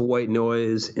lots of white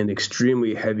noise and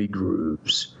extremely heavy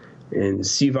grooves. And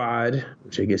CVOD,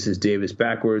 which I guess is Davis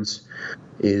backwards,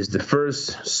 is the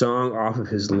first song off of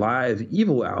his Live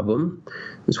Evil album.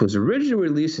 This was originally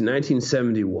released in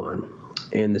 1971.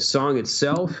 And the song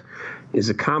itself is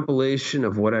a compilation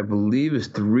of what I believe is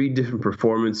 3 different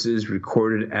performances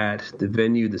recorded at the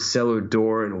venue The Cellar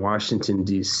Door in Washington,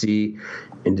 D.C.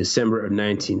 in December of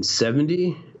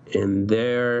 1970. And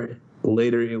there,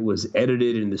 later it was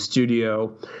edited in the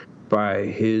studio by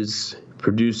his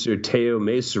producer, Teo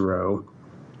Macero,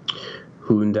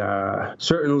 who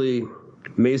certainly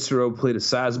Macero played a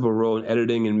sizable role in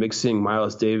editing and mixing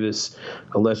Miles Davis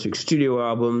electric studio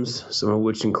albums, some of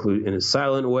which include In a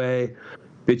Silent Way,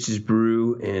 Bitches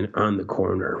Brew, and On the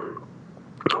Corner.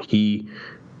 He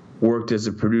worked as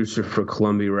a producer for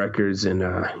Columbia Records and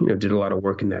did a lot of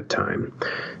work in that time.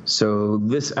 So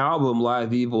this album,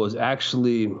 Live Evil, was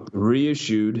actually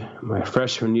reissued my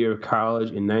freshman year of college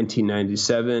in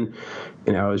 1997,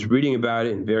 and I was reading about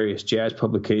it in various jazz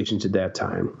publications at that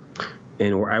time.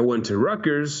 And where I went to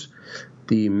Rutgers,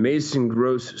 the Mason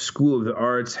Gross School of the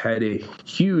Arts had a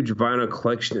huge vinyl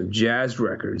collection of jazz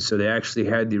records. So they actually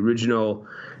had the original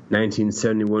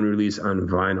 1971 release on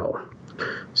vinyl.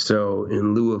 So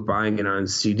in lieu of buying it on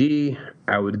CD,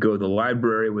 I would go to the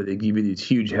library where they give you these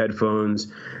huge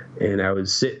headphones, and I would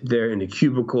sit there in a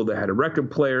cubicle that had a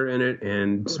record player in it,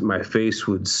 and my face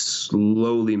would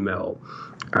slowly melt.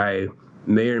 I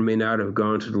may or may not have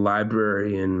gone to the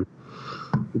library in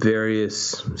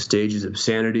various stages of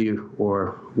sanity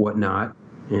or whatnot,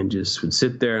 and just would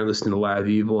sit there and listen to Live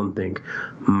Evil and think,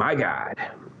 my God.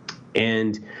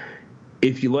 And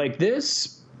if you like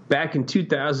this, back in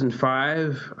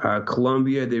 2005,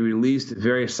 Columbia, they released a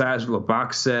very sizable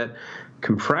box set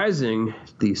comprising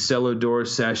the Cellar Door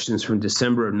sessions from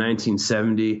December of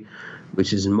 1970,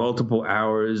 which is multiple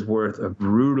hours worth of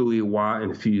brutally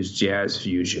wah-infused jazz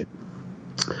fusion.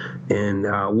 And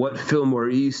What Fillmore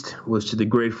East was to the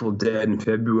Grateful Dead in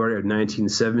February of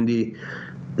 1970.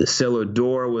 The Cellar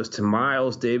Door was to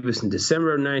Miles Davis in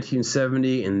December of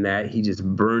 1970, and that he just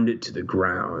burned it to the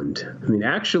ground. I mean,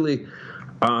 actually,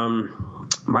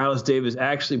 Miles Davis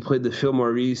actually played the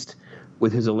Fillmore East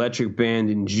with his electric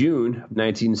band in June of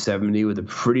 1970 with a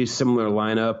pretty similar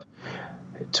lineup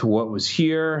to what was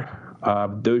here.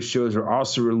 Those shows are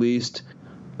also released,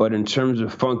 but in terms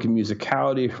of funk and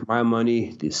musicality, for my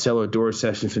money, the Cellar Door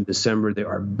sessions from December, they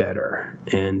are better.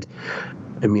 And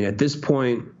I mean, at this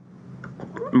point,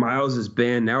 Miles'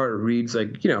 band, now it reads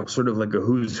like, sort of like a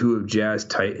who's who of jazz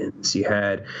titans. He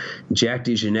had Jack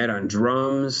DeJohnette on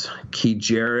drums, Keith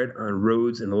Jarrett on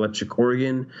Rhodes and electric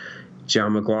organ,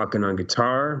 John McLaughlin on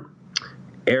guitar,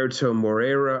 Airto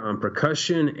Moreira on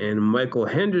percussion, and Michael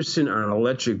Henderson on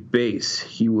electric bass.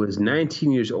 He was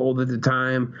 19 years old at the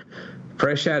time,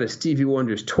 fresh out of Stevie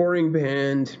Wonder's touring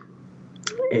band,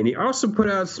 and he also put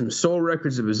out some soul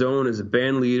records of his own as a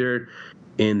band leader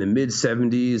in the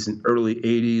mid-'70s and early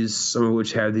 '80s, some of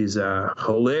which have these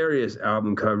hilarious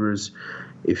album covers.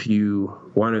 If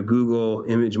you want to Google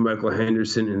image Michael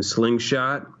Henderson in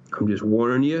Slingshot, I'm just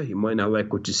warning you, you might not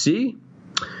like what you see.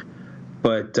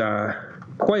 But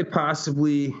quite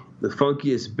possibly the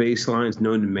funkiest bass lines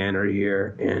known to man are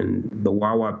here, and the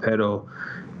wah-wah pedal,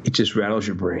 it just rattles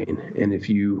your brain. And if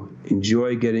you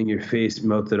enjoy getting your face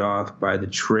melted off by the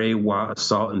Trey Wah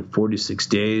Assault in 46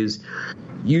 Days,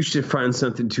 you should find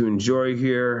something to enjoy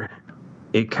here.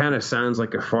 It kind of sounds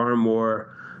like a far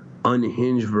more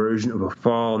unhinged version of a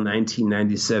fall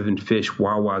 1997 Fish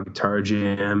wah-wah guitar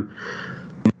jam.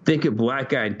 Think of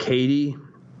Black Eyed Katie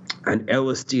and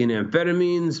LSD and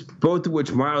amphetamines, both of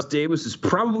which Miles Davis was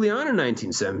probably on in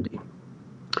 1970.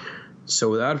 So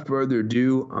without further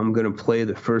ado, I'm going to play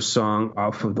the first song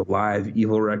off of the live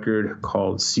Evil record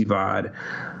called Sivad.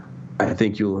 I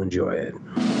think you'll enjoy it.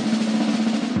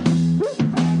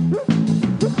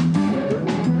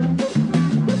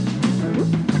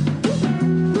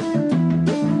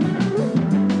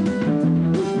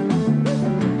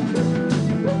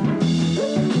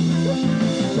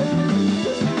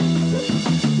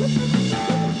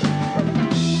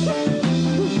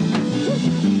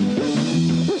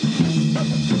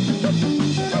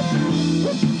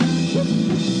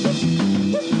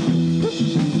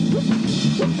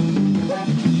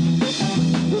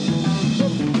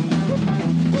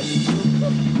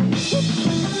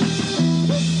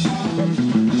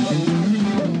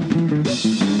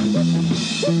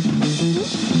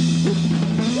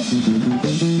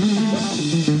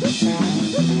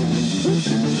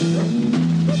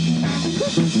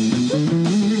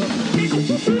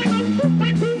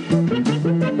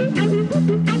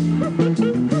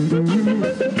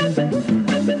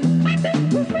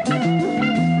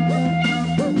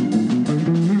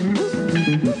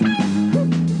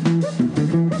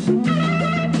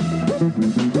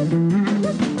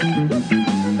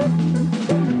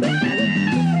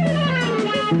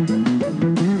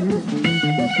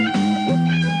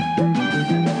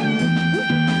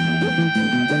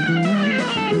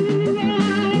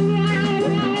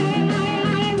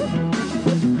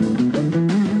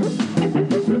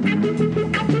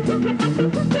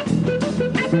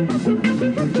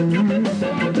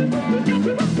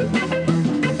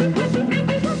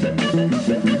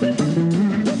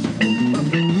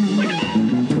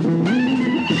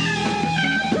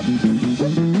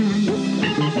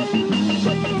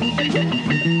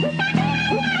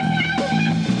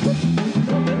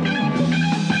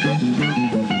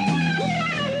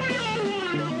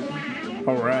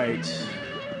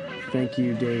 Thank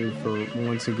you, Dave, for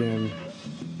once again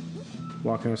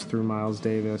walking us through Miles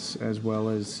Davis, as well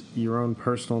as your own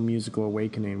personal musical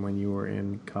awakening when you were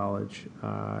in college.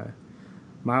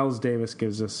 Miles Davis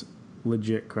gives us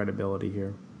legit credibility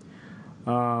here.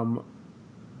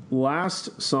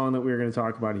 Last song that we're going to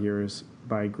talk about here is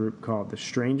by a group called The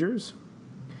Strangers.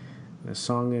 The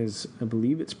song is, I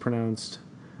believe it's pronounced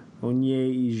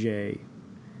Onye Ije.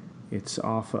 It's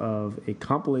off of a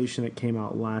compilation that came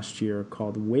out last year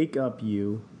called Wake Up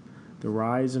You, The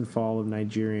Rise and Fall of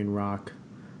Nigerian Rock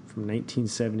from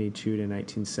 1972 to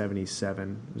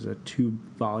 1977. It was a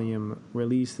 2-volume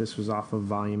release. This was off of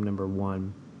volume number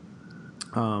 1.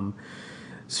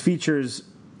 This features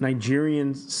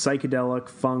Nigerian psychedelic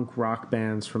funk rock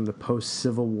bands from the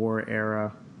post-Civil War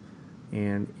era,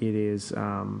 and it is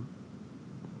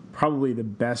probably the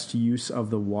best use of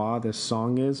the wah this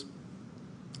song is,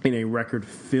 in a record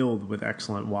filled with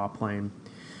excellent wah playing.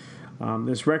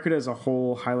 This record as a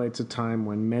whole highlights a time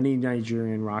when many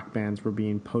Nigerian rock bands were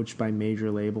being poached by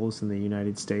major labels in the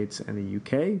United States and the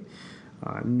UK,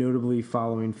 notably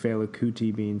following Fela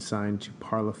Kuti being signed to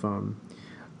Parlophone.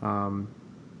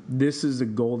 This is the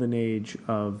golden age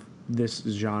of this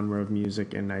genre of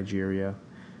music in Nigeria.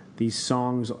 These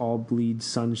songs all bleed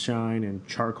sunshine and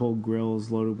charcoal grills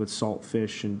loaded with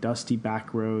saltfish and dusty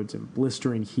back roads and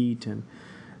blistering heat and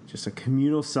just a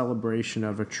communal celebration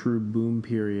of a true boom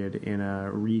period in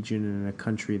a region and in a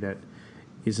country that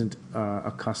isn't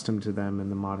accustomed to them in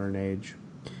the modern age.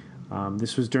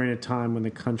 This was during a time when the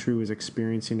country was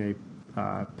experiencing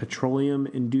a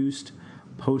petroleum-induced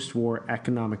post-war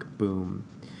economic boom.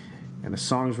 And the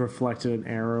songs reflected an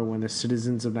era when the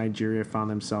citizens of Nigeria found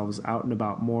themselves out and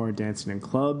about more, dancing in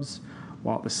clubs,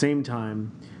 while at the same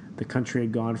time, the country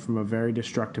had gone from a very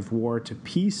destructive war to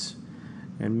peace,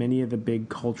 and many of the big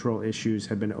cultural issues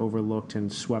had been overlooked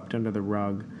and swept under the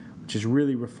rug, which is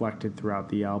really reflected throughout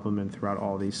the album and throughout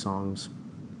all these songs.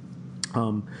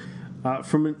 From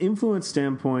an influence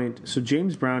standpoint, so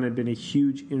James Brown had been a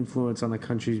huge influence on the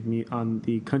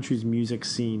country's music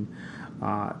scene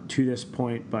to this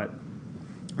point, but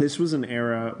this was an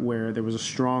era where there was a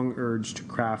strong urge to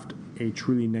craft a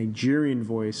truly Nigerian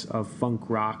voice of funk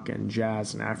rock and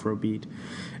jazz and Afrobeat.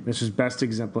 And this was best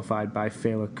exemplified by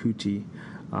Fela Kuti.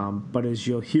 But as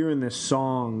you'll hear in this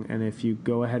song, and if you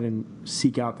go ahead and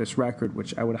seek out this record,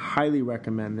 which I would highly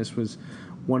recommend, this was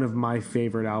one of my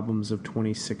favorite albums of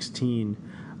 2016,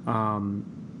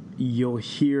 you'll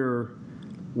hear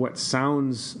what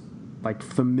sounds like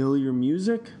familiar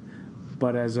music,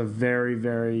 but as a very,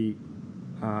 very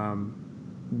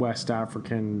West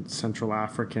African, Central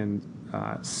African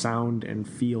sound and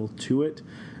feel to it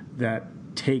that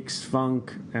takes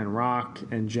funk and rock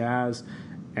and jazz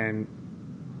and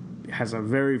has a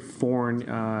very foreign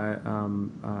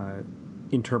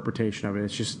interpretation of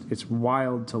it. It's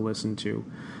wild to listen to.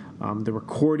 The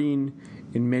recording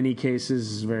in many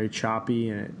cases is very choppy,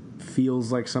 and it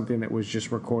feels like something that was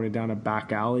just recorded down a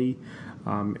back alley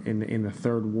in the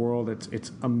third world.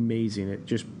 It's amazing.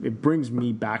 It brings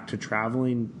me back to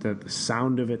traveling. The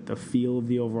sound of it, the feel of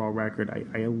the overall record,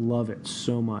 I love it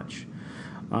so much.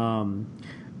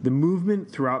 The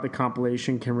movement throughout the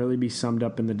compilation can really be summed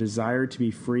up in the desire to be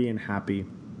free and happy.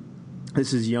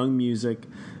 This is young music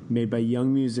made by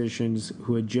young musicians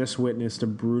who had just witnessed a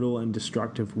brutal and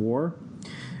destructive war.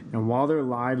 And while their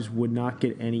lives would not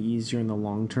get any easier in the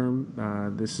long term,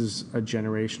 this is a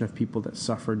generation of people that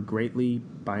suffered greatly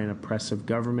by an oppressive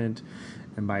government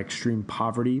and by extreme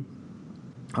poverty.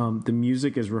 The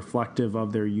music is reflective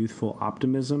of their youthful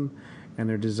optimism and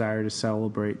their desire to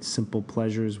celebrate simple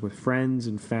pleasures with friends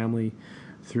and family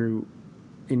through,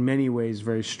 in many ways,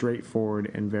 very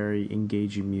straightforward and very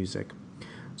engaging music.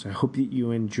 So I hope that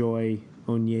you enjoy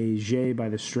Onyeje by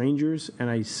The Strangers, and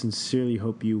I sincerely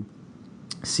hope you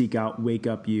seek out Wake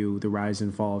Up You, The Rise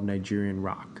and Fall of Nigerian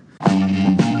Rock.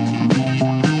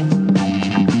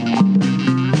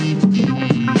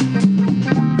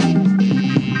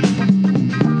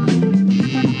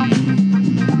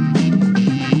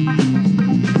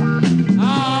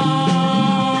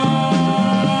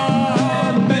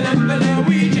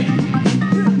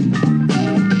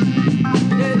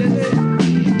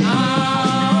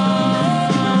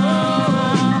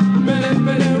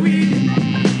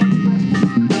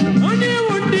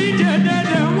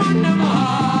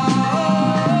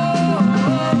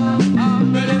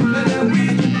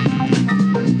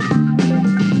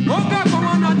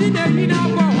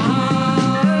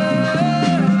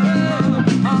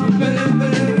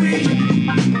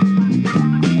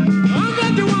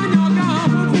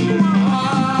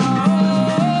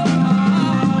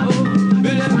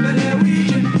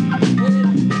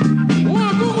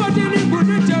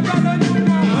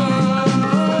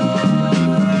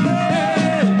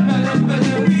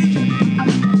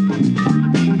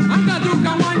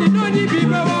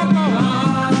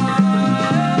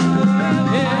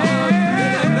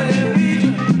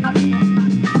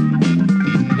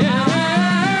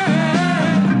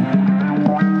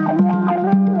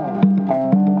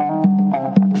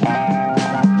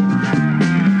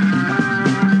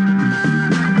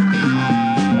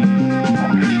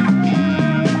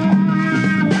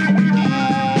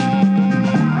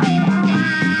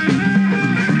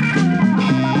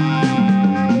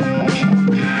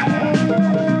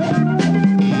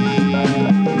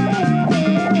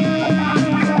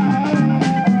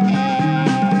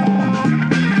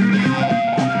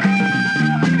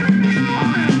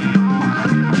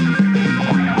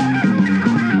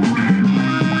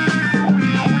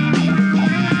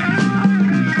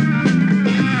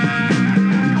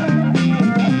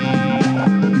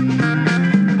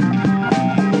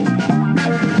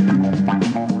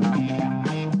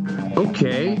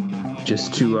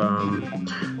 Just to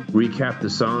recap the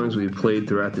songs we played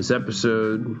throughout this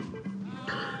episode,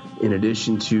 in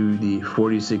addition to the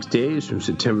 46 Days from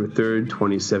September 3rd,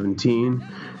 2017,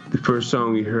 the first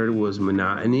song we heard was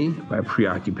Monotony by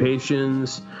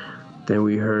Preoccupations. Then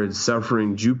we heard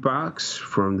Suffering Jukebox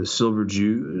from the Silver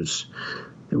Jews.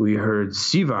 We heard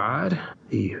Sivad,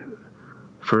 the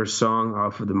first song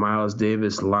off of the Miles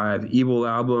Davis live Evil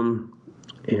album.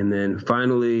 And then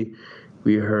finally,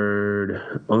 we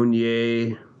heard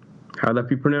Onye. How'd that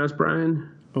be pronounced, Brian?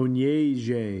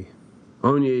 Onyeje.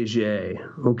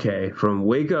 Onyeje. Okay. From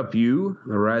Wake Up You,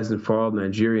 The Rise and Fall of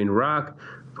Nigerian Rock,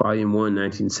 Volume 1,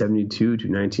 1972 to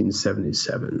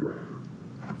 1977.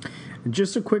 And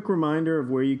just a quick reminder of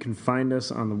where you can find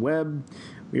us on the web.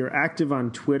 We are active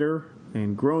on Twitter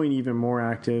and growing even more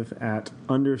active at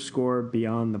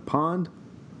 _Beyond the Pond.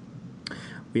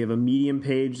 We have a Medium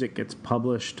page that gets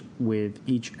published with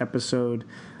each episode,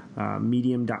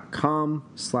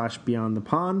 medium.com/Beyond the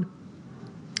Pond.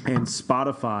 And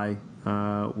Spotify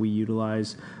we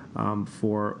utilize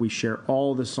we share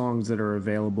all the songs that are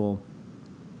available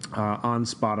on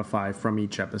Spotify from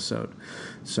each episode.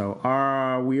 So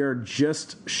we are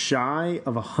just shy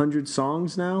of 100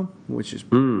 songs now, which is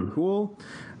pretty cool.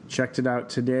 Checked it out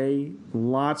today.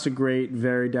 Lots of great,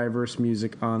 very diverse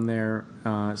music on there.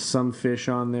 Some fish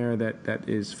on there that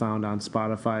is found on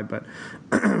Spotify, but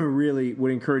really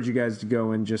would encourage you guys to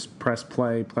go and just press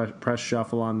play, press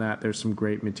shuffle on that. There's some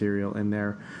great material in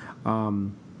there.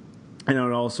 And I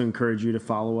would also encourage you to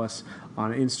follow us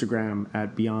on Instagram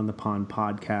at Beyond the Pond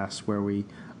Podcast, where we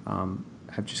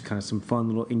have just kind of some fun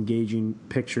little engaging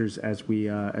pictures as we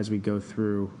go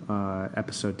through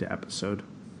episode to episode.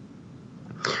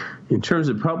 In terms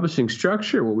of publishing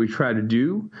structure, what we try to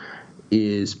do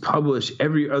is publish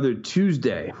every other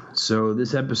Tuesday. So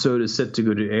this episode is set to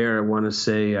go to air, I want to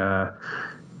say,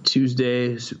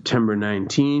 Tuesday, September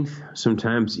 19th.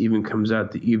 Sometimes even comes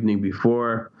out the evening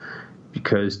before,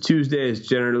 because Tuesday is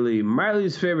generally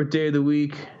Miley's favorite day of the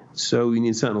week, so we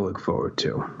need something to look forward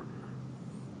to.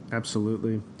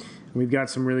 Absolutely. We've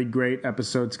got some really great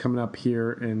episodes coming up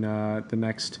here in the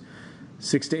next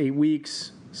 6 to 8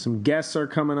 weeks. Some guests are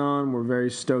coming on. We're very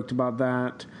stoked about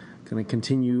that. Going to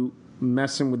continue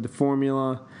messing with the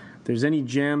formula. If there's any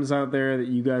jams out there that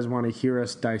you guys want to hear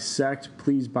us dissect,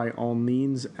 please by all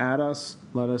means add us.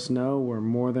 Let us know. We're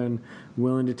more than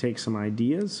willing to take some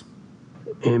ideas.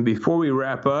 And before we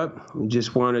wrap up, we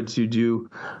just wanted to do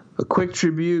a quick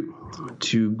tribute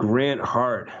to Grant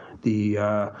Hart,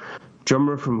 the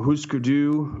drummer from Husker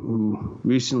Du, who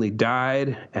recently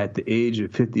died at the age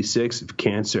of 56 of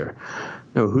cancer.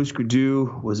 Now, Husker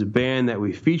Du was a band that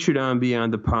we featured on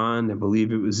Beyond the Pond. I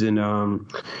believe it was in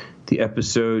the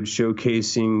episode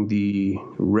showcasing the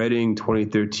Reading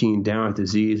 2013 Down with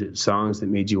Disease, songs that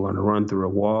made you want to run through a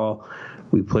wall.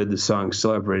 We played the song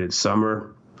Celebrated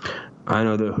Summer. I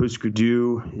know that Husker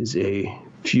Du is a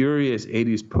furious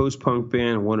 80s post-punk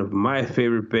band, one of my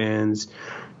favorite bands.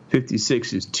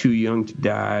 56 is too young to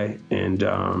die,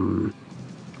 and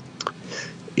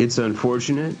it's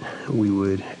unfortunate. We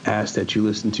would ask that you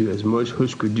listen to as much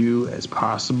Husker Du as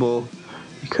possible,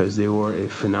 because they were a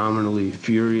phenomenally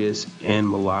furious and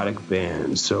melodic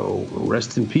band. So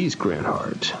rest in peace, Grant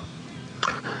Hart.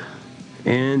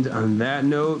 And on that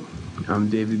note, I'm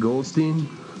David Goldstein.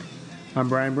 I'm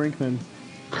Brian Brinkman.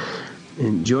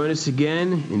 And join us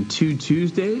again in 2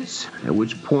 Tuesdays, at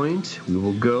which point we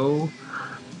will go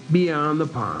beyond the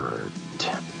pond.